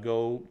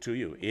go to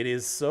you. It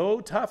is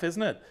so tough,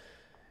 isn't it?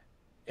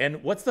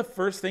 And what's the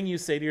first thing you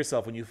say to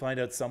yourself when you find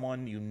out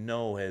someone you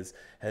know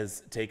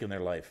has taken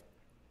their life?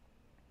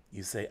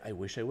 You say, I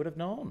wish I would have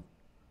known.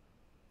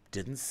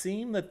 Didn't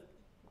seem that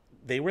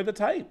they were the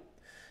type.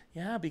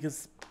 Yeah,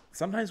 because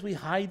sometimes we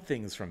hide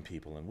things from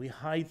people and we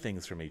hide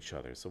things from each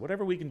other. So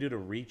whatever we can do to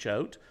reach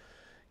out,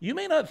 you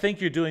may not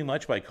think you're doing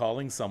much by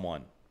calling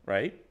someone,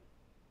 right?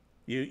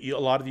 A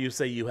lot of you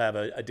say you have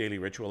a daily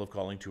ritual of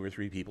calling 2 or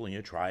 3 people, and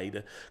you try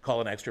to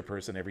call an extra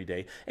person every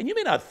day. And you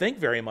may not think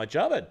very much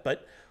of it,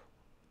 but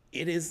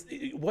it is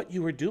what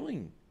you are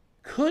doing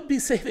could be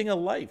saving a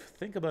life.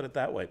 Think about it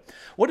that way.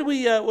 What do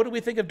we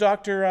think of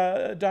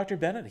Dr.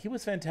 Bennett? He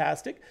was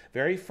fantastic,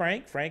 very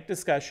frank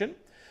discussion,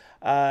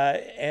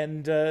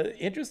 and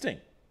interesting.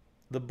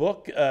 The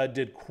book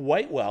did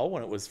quite well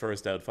when it was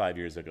first out 5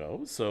 years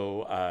ago.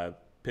 So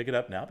pick it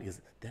up now, because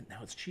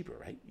now it's cheaper,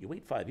 right? You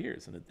wait 5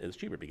 years and it's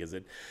cheaper because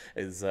it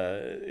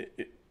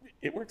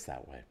works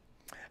that way.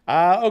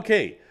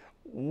 Okay.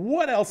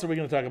 What else are we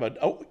going to talk about?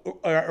 Oh,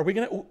 are we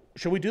going to?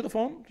 Shall we do the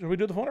phone? Shall we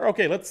do the phone?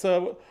 Okay, let's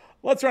run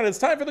it. It's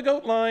time for the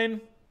goat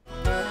line.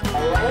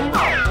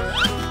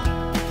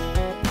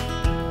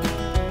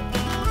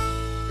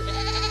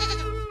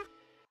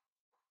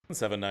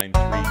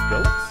 793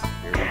 goats.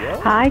 Here we go.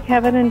 Hi,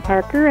 Kevin and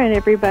Parker and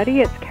everybody.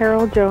 It's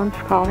Carol Jones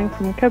calling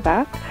from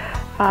Quebec.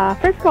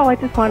 First of all, I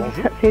just wanted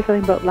to say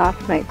something about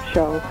last night's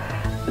show.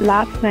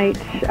 Last night's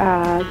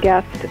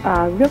guest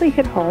really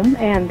hit home,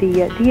 and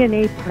the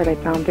DNA part I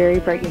found very,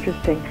 very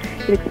interesting.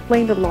 It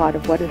explained a lot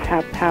of what has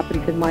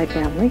happened in my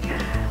family.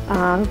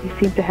 We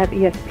seem to have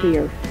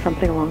ESP or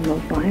something along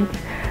those lines.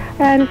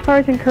 And as far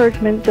as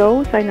encouragement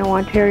goes, I know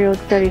Ontario is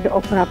starting to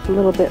open up a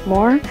little bit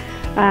more,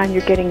 and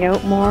you're getting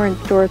out more, and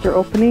stores are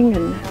opening.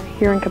 And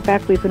here in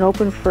Quebec, we've been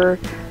open for,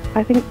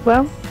 I think,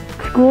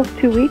 school's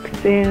 2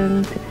 weeks,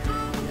 and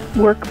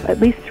work at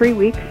least 3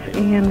 weeks,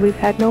 and we've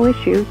had no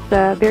issues,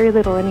 very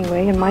little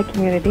anyway, in my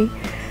community,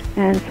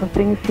 and so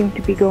things seem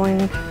to be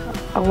going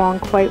along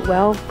quite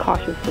well,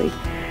 cautiously.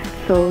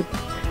 So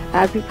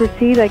as we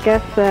proceed, I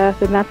guess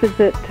the message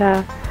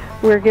that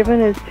we're given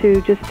is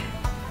to just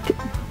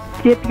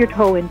dip your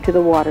toe into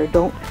the water,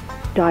 don't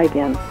dive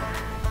in,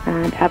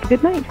 and have a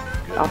good night.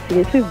 I'll see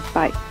you soon.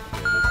 Bye.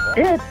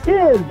 It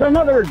is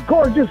another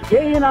gorgeous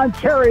day in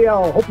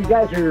Ontario. Hope you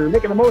guys are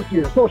making the most of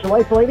your social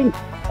isolating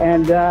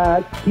and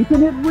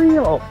keeping it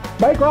real.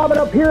 Mike Robin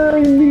up here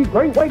in the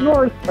Great White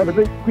North, or the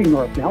Great Queen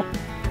North now.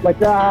 But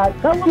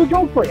got a little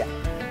joke for you.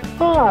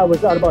 I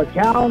was out about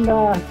town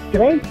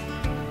today.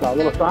 Saw a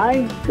little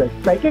sign, said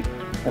psychic.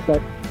 I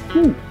thought,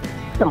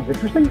 sounds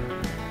interesting.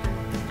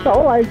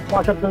 So I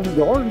walked up to the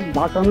door,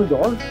 knocked on the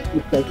door.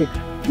 The psychic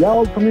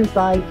yelled from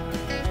inside,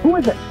 "Who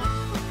is it?"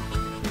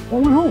 I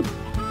went home.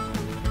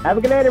 Have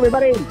a good night,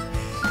 everybody.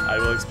 I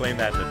will explain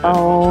that in a bit.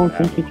 Oh,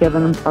 thank you,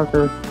 Kevin and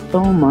Parker,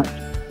 so much.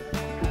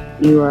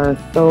 You are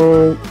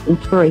so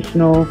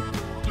inspirational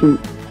to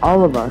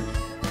all of us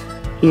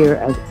here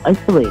as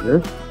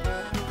isolators.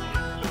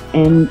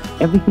 And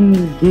everything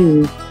you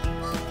do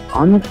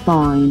on this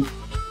line,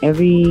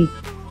 every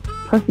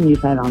person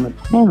you've had on the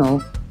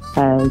panel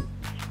has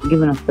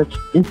given us such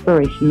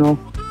inspirational,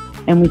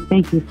 and we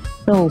thank you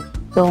so,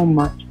 so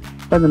much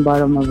from the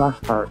bottom of our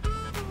hearts.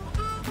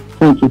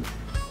 Thank you.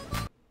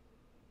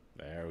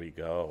 There we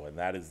go. And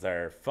that is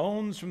our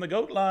phones from the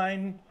goat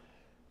line.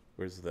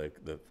 Where's the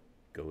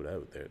goat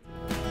out there?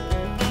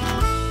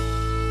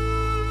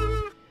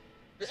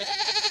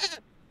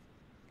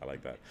 I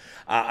like that.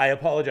 I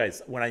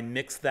apologize. When I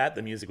mixed that,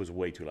 the music was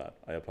way too loud.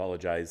 I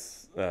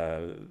apologize.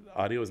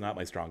 Audio is not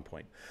my strong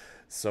point.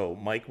 So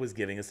Mike was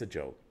giving us a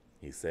joke.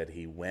 He said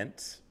he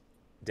went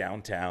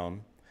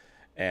downtown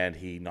and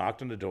he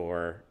knocked on the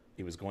door.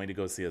 He was going to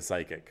go see a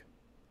psychic.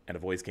 And a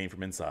voice came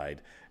from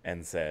inside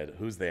and said,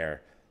 "Who's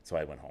there?" So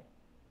I went home.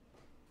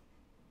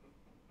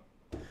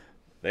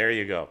 There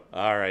you go.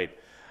 All right.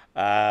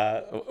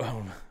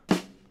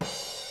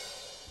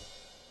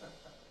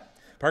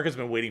 Parker's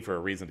been waiting for a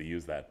reason to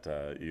use that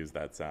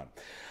sound.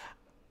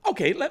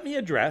 Okay, let me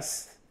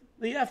address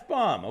the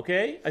F-bomb,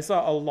 okay? I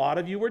saw a lot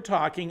of you were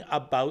talking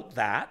about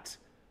that.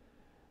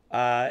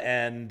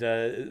 And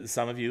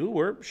some of you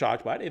were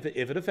shocked by it.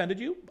 If it offended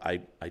you, I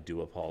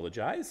do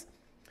apologize.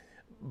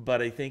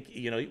 But I think,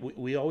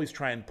 we always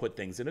try and put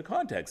things into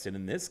context. And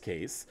in this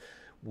case,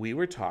 we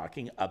were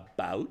talking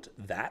about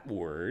that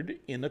word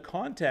in the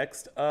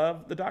context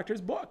of the doctor's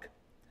book.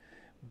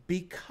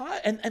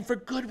 And for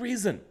good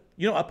reason.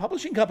 A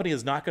publishing company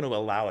is not going to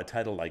allow a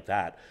title like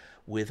that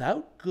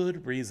without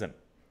good reason.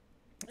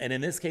 And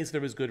in this case,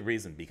 there was good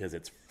reason because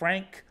it's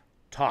frank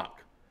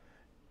talk.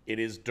 It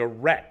is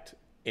direct,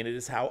 and it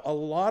is how a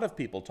lot of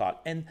people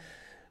talk. And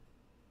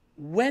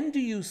when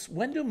do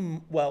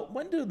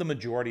the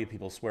majority of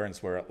people swear and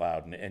swear out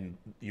loud and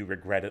you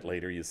regret it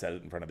later, you said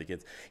it in front of the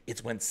kids?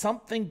 It's when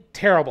something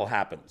terrible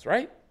happens,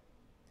 right?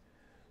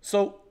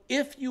 So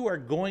if you are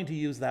going to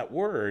use that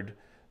word,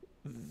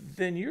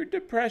 then your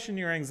depression,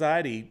 your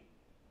anxiety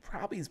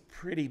probably is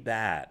pretty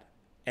bad.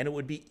 And it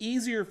would be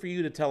easier for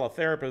you to tell a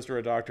therapist or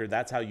a doctor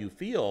that's how you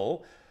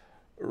feel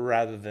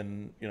rather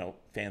than,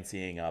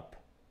 fancying up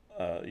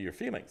your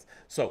feelings.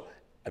 So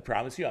I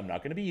promise you, I'm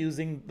not going to be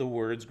using the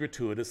words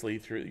gratuitously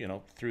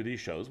through these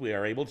shows. We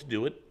are able to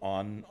do it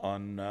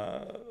online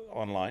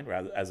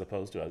rather as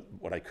opposed to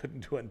what I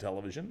couldn't do on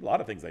television. A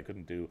lot of things I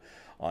couldn't do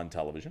on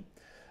television,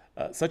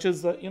 such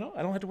as I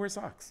don't have to wear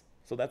socks.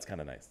 So that's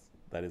kind of nice.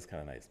 That is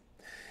kind of nice.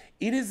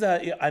 It is.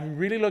 I'm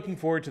really looking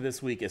forward to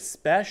this week,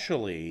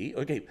 especially.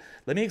 Okay,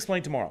 let me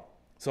explain tomorrow.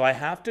 So I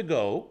have to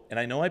go, and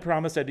I know I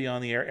promised I'd be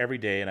on the air every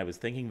day, and I was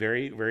thinking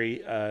very,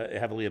 very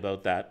heavily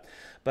about that.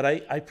 But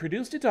I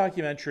produced a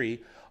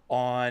documentary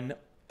on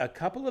a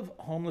couple of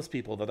homeless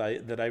people that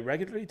I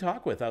regularly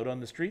talk with out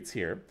on the streets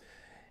here,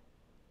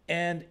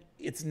 and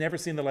it's never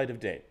seen the light of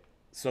day.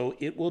 So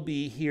it will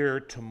be here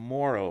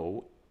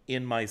tomorrow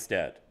in my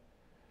stead.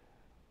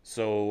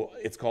 So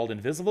it's called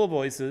Invisible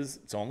Voices.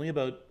 It's only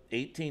about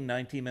 18,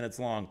 19 minutes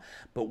long.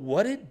 But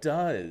what it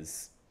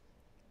does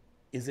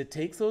is it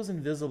takes those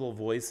invisible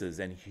voices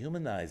and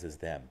humanizes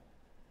them.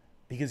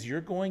 Because you're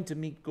going to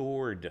meet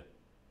Gord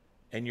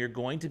and you're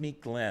going to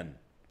meet Glenn.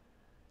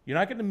 You're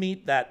not going to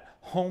meet that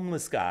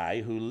homeless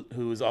guy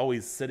who's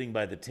always sitting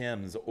by the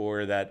Tims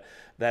or that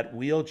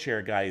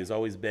wheelchair guy who's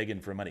always begging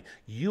for money.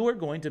 You are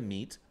going to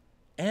meet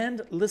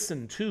and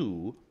listen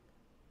to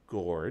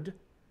Gord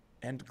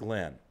and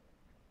Glenn.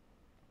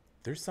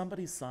 They're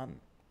somebody's son,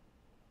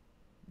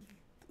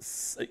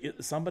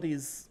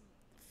 somebody's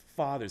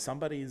father,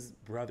 somebody's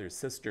brother,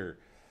 sister,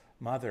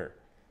 mother.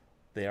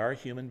 They are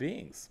human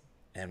beings,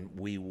 and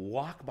we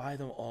walk by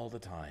them all the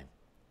time.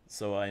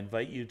 So I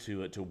invite you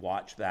to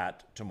watch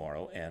that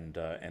tomorrow and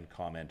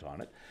comment on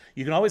it.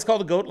 You can always call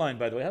the goat line,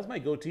 by the way. How's my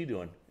goatee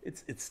doing?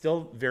 It's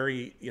still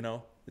very,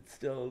 it's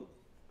still.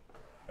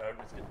 I'm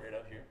just getting right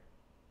out here.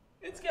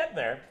 It's getting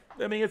there.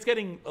 I mean, it's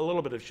getting a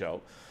little bit of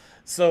show.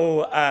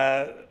 So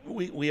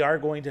we are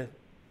going to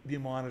be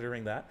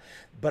monitoring that.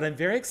 But I'm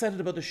very excited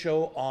about the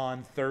show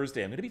on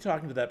Thursday. I'm going to be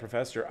talking to that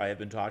professor I have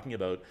been talking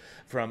about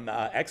from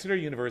Exeter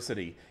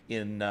University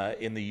in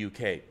the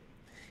UK.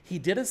 He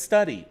did a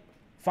study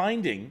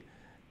finding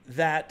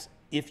that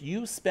if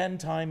you spend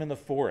time in the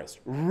forest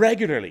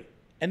regularly,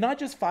 and not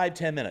just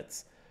 5-10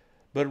 minutes,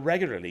 but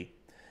regularly,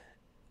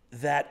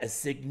 that a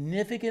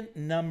significant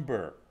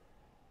number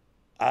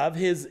of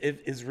his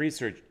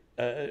research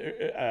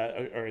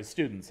or his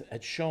students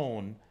had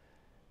shown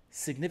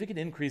significant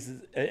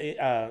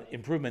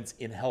improvements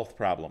in health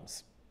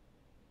problems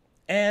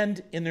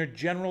and in their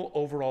general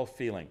overall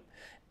feeling.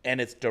 And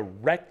it's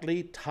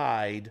directly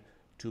tied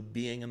to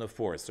being in the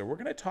forest. So we're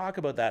going to talk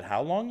about that,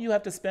 how long you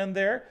have to spend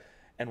there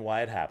and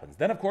why it happens.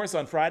 Then, of course,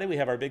 on Friday, we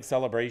have our big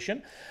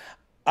celebration.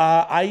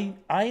 I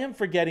am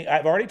forgetting,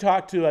 I've already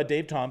talked to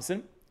Dave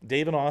Thompson.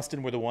 Dave and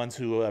Austin were the ones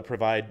who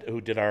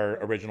did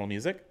our original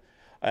music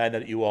and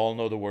that you all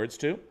know the words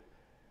to.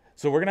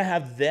 So we're going to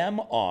have them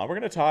on. We're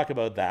going to talk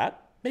about that.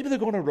 Maybe they're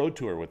going on a road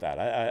tour with that.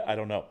 I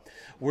don't know.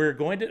 We're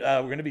going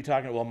to be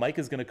talking. Well, Mike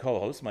is going to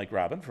co-host, Mike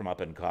Robin from up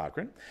in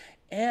Cochrane,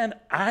 and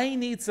I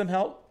need some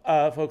help,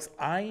 folks.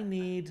 I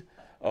need.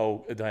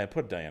 Oh, I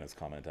put Diana's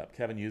comment up.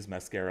 Kevin used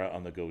mascara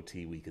on the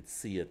goatee. We could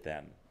see it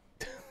then.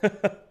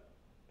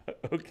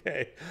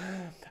 Okay.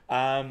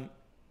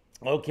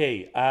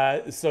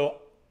 So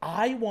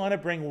I want to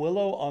bring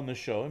Willow on the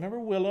show. Remember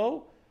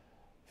Willow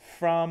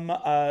from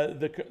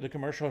the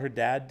commercial her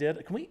dad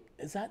did? Can we?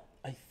 Is that?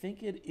 I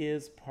think it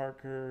is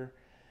Parker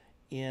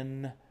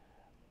in.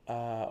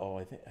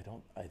 I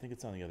think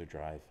it's on the other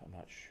drive. I'm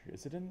not sure.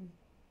 Is it in?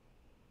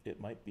 It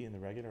might be in the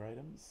regular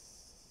items.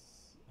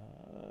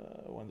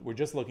 We're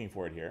just looking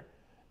for it here.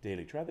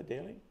 Daily. Try the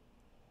daily.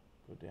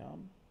 Go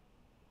down.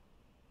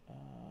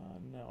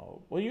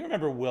 No. Well, you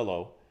remember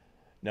Willow.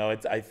 No,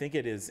 I think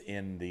it is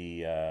in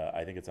the.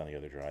 I think it's on the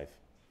other drive.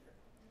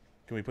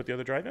 Can we put the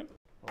other drive in?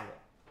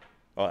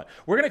 Oh,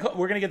 we're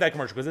gonna get that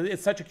commercial because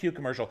it's such a cute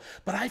commercial.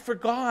 But I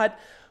forgot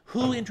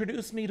who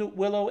introduced me to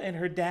Willow and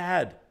her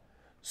dad.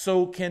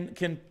 So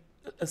can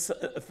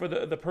for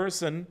the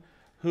person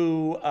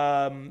who do you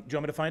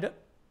want me to find it?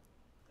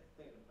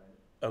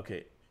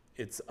 Okay,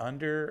 it's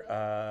under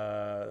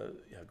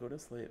go to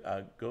slave.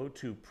 Go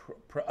to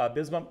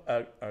Bizbump.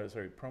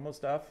 Promo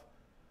stuff.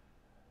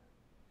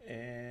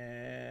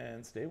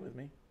 And stay with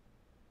me.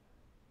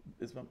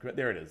 Bizbump.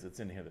 There it is. It's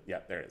in here.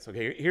 Yeah, there it is.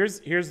 Okay,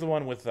 here's the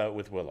one with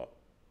Willow.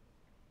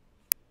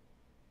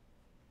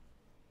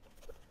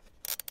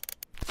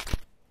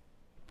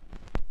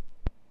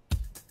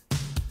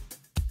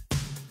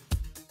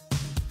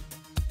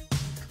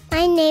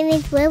 My name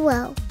is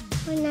Willow.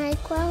 When I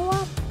grow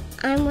up,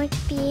 I want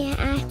to be an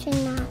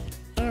astronaut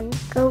and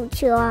go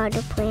to all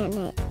the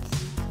planets.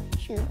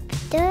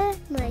 Jupiter,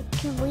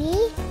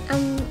 Mercury,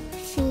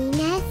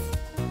 Venus.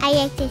 I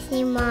like to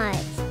see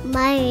Mars.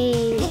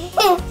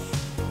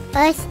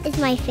 Earth is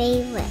my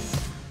favorite.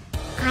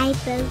 I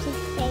built a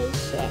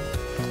spaceship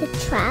to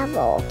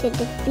travel to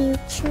the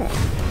future.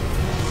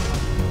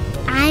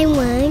 I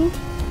learned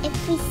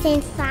if we stay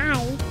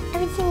inside,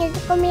 everything is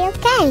going to be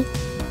okay.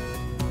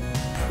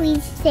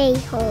 Please stay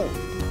home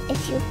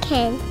if you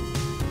can.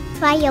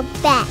 Try your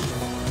best.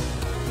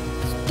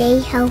 Stay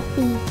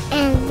healthy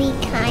and be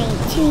kind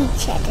to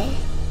each other.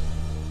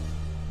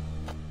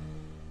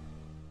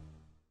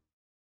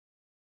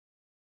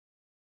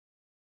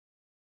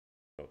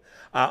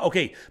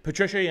 Okay,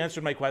 Patricia, you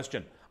answered my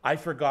question. I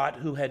forgot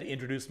who had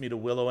introduced me to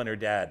Willow and her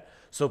dad.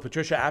 So,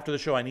 Patricia, after the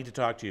show, I need to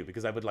talk to you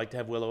because I would like to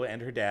have Willow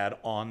and her dad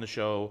on the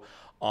show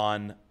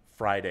on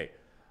Friday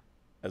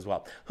as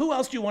well. Who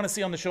else do you want to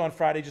see on the show on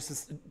Friday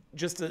just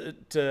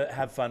to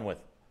have fun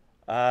with?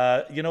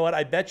 You know what?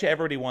 I bet you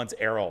everybody wants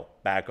Errol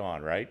back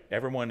on, right?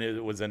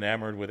 Everyone was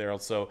enamored with Errol.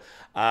 So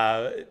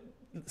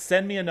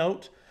send me a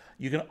note.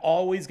 You can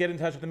always get in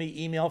touch with me.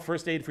 Email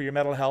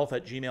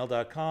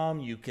firstaidforyourmentalhealth@gmail.com.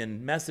 You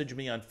can message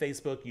me on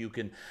Facebook. You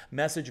can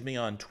message me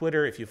on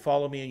Twitter. If you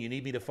follow me and you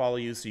need me to follow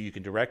you so you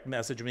can direct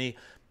message me,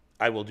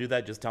 I will do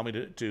that. Just tell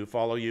me to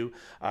follow you.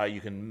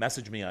 You can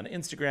message me on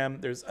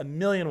Instagram. There's a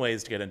million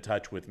ways to get in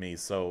touch with me.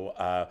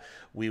 So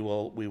we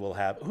will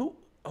have who?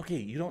 Okay,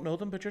 you don't know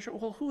them, Patricia?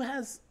 Well, who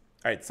has?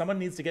 All right, someone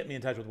needs to get me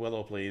in touch with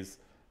Willow, please,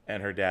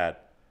 and her dad.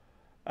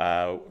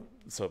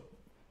 So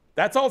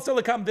that's all still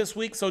to come this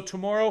week. So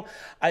tomorrow,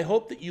 I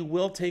hope that you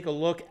will take a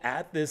look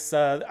at this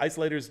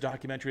Isolators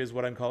documentary, is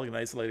what I'm calling an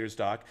Isolators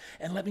doc,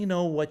 and let me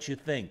know what you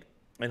think.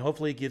 And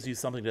hopefully it gives you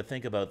something to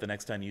think about the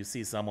next time you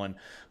see someone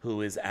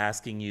who is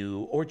asking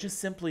you or just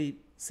simply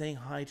saying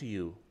hi to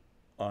you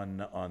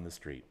on the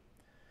street.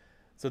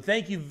 So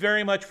thank you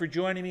very much for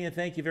joining me, and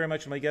thank you very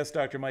much to my guest,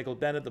 Dr. Michael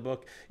Bennett. The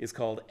book is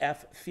called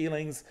F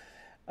Feelings.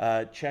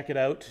 Check it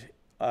out,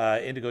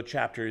 Indigo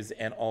Chapters,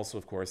 and also,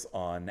 of course,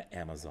 on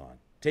Amazon.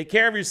 Take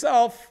care of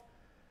yourself,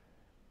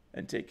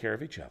 and take care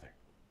of each other.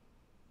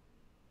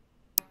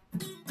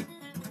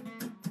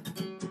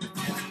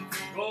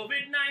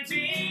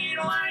 COVID-19,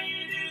 why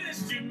you do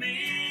this to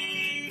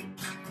me?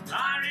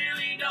 I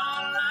really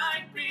don't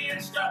like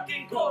being stuck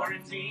in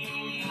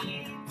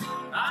quarantine.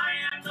 I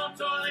have no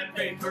toilet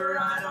paper,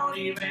 I don't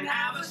even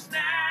have a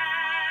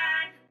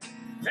snack.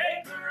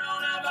 Hey,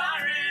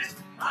 coronavirus,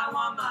 I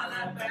want my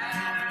life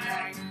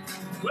back.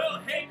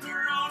 Well,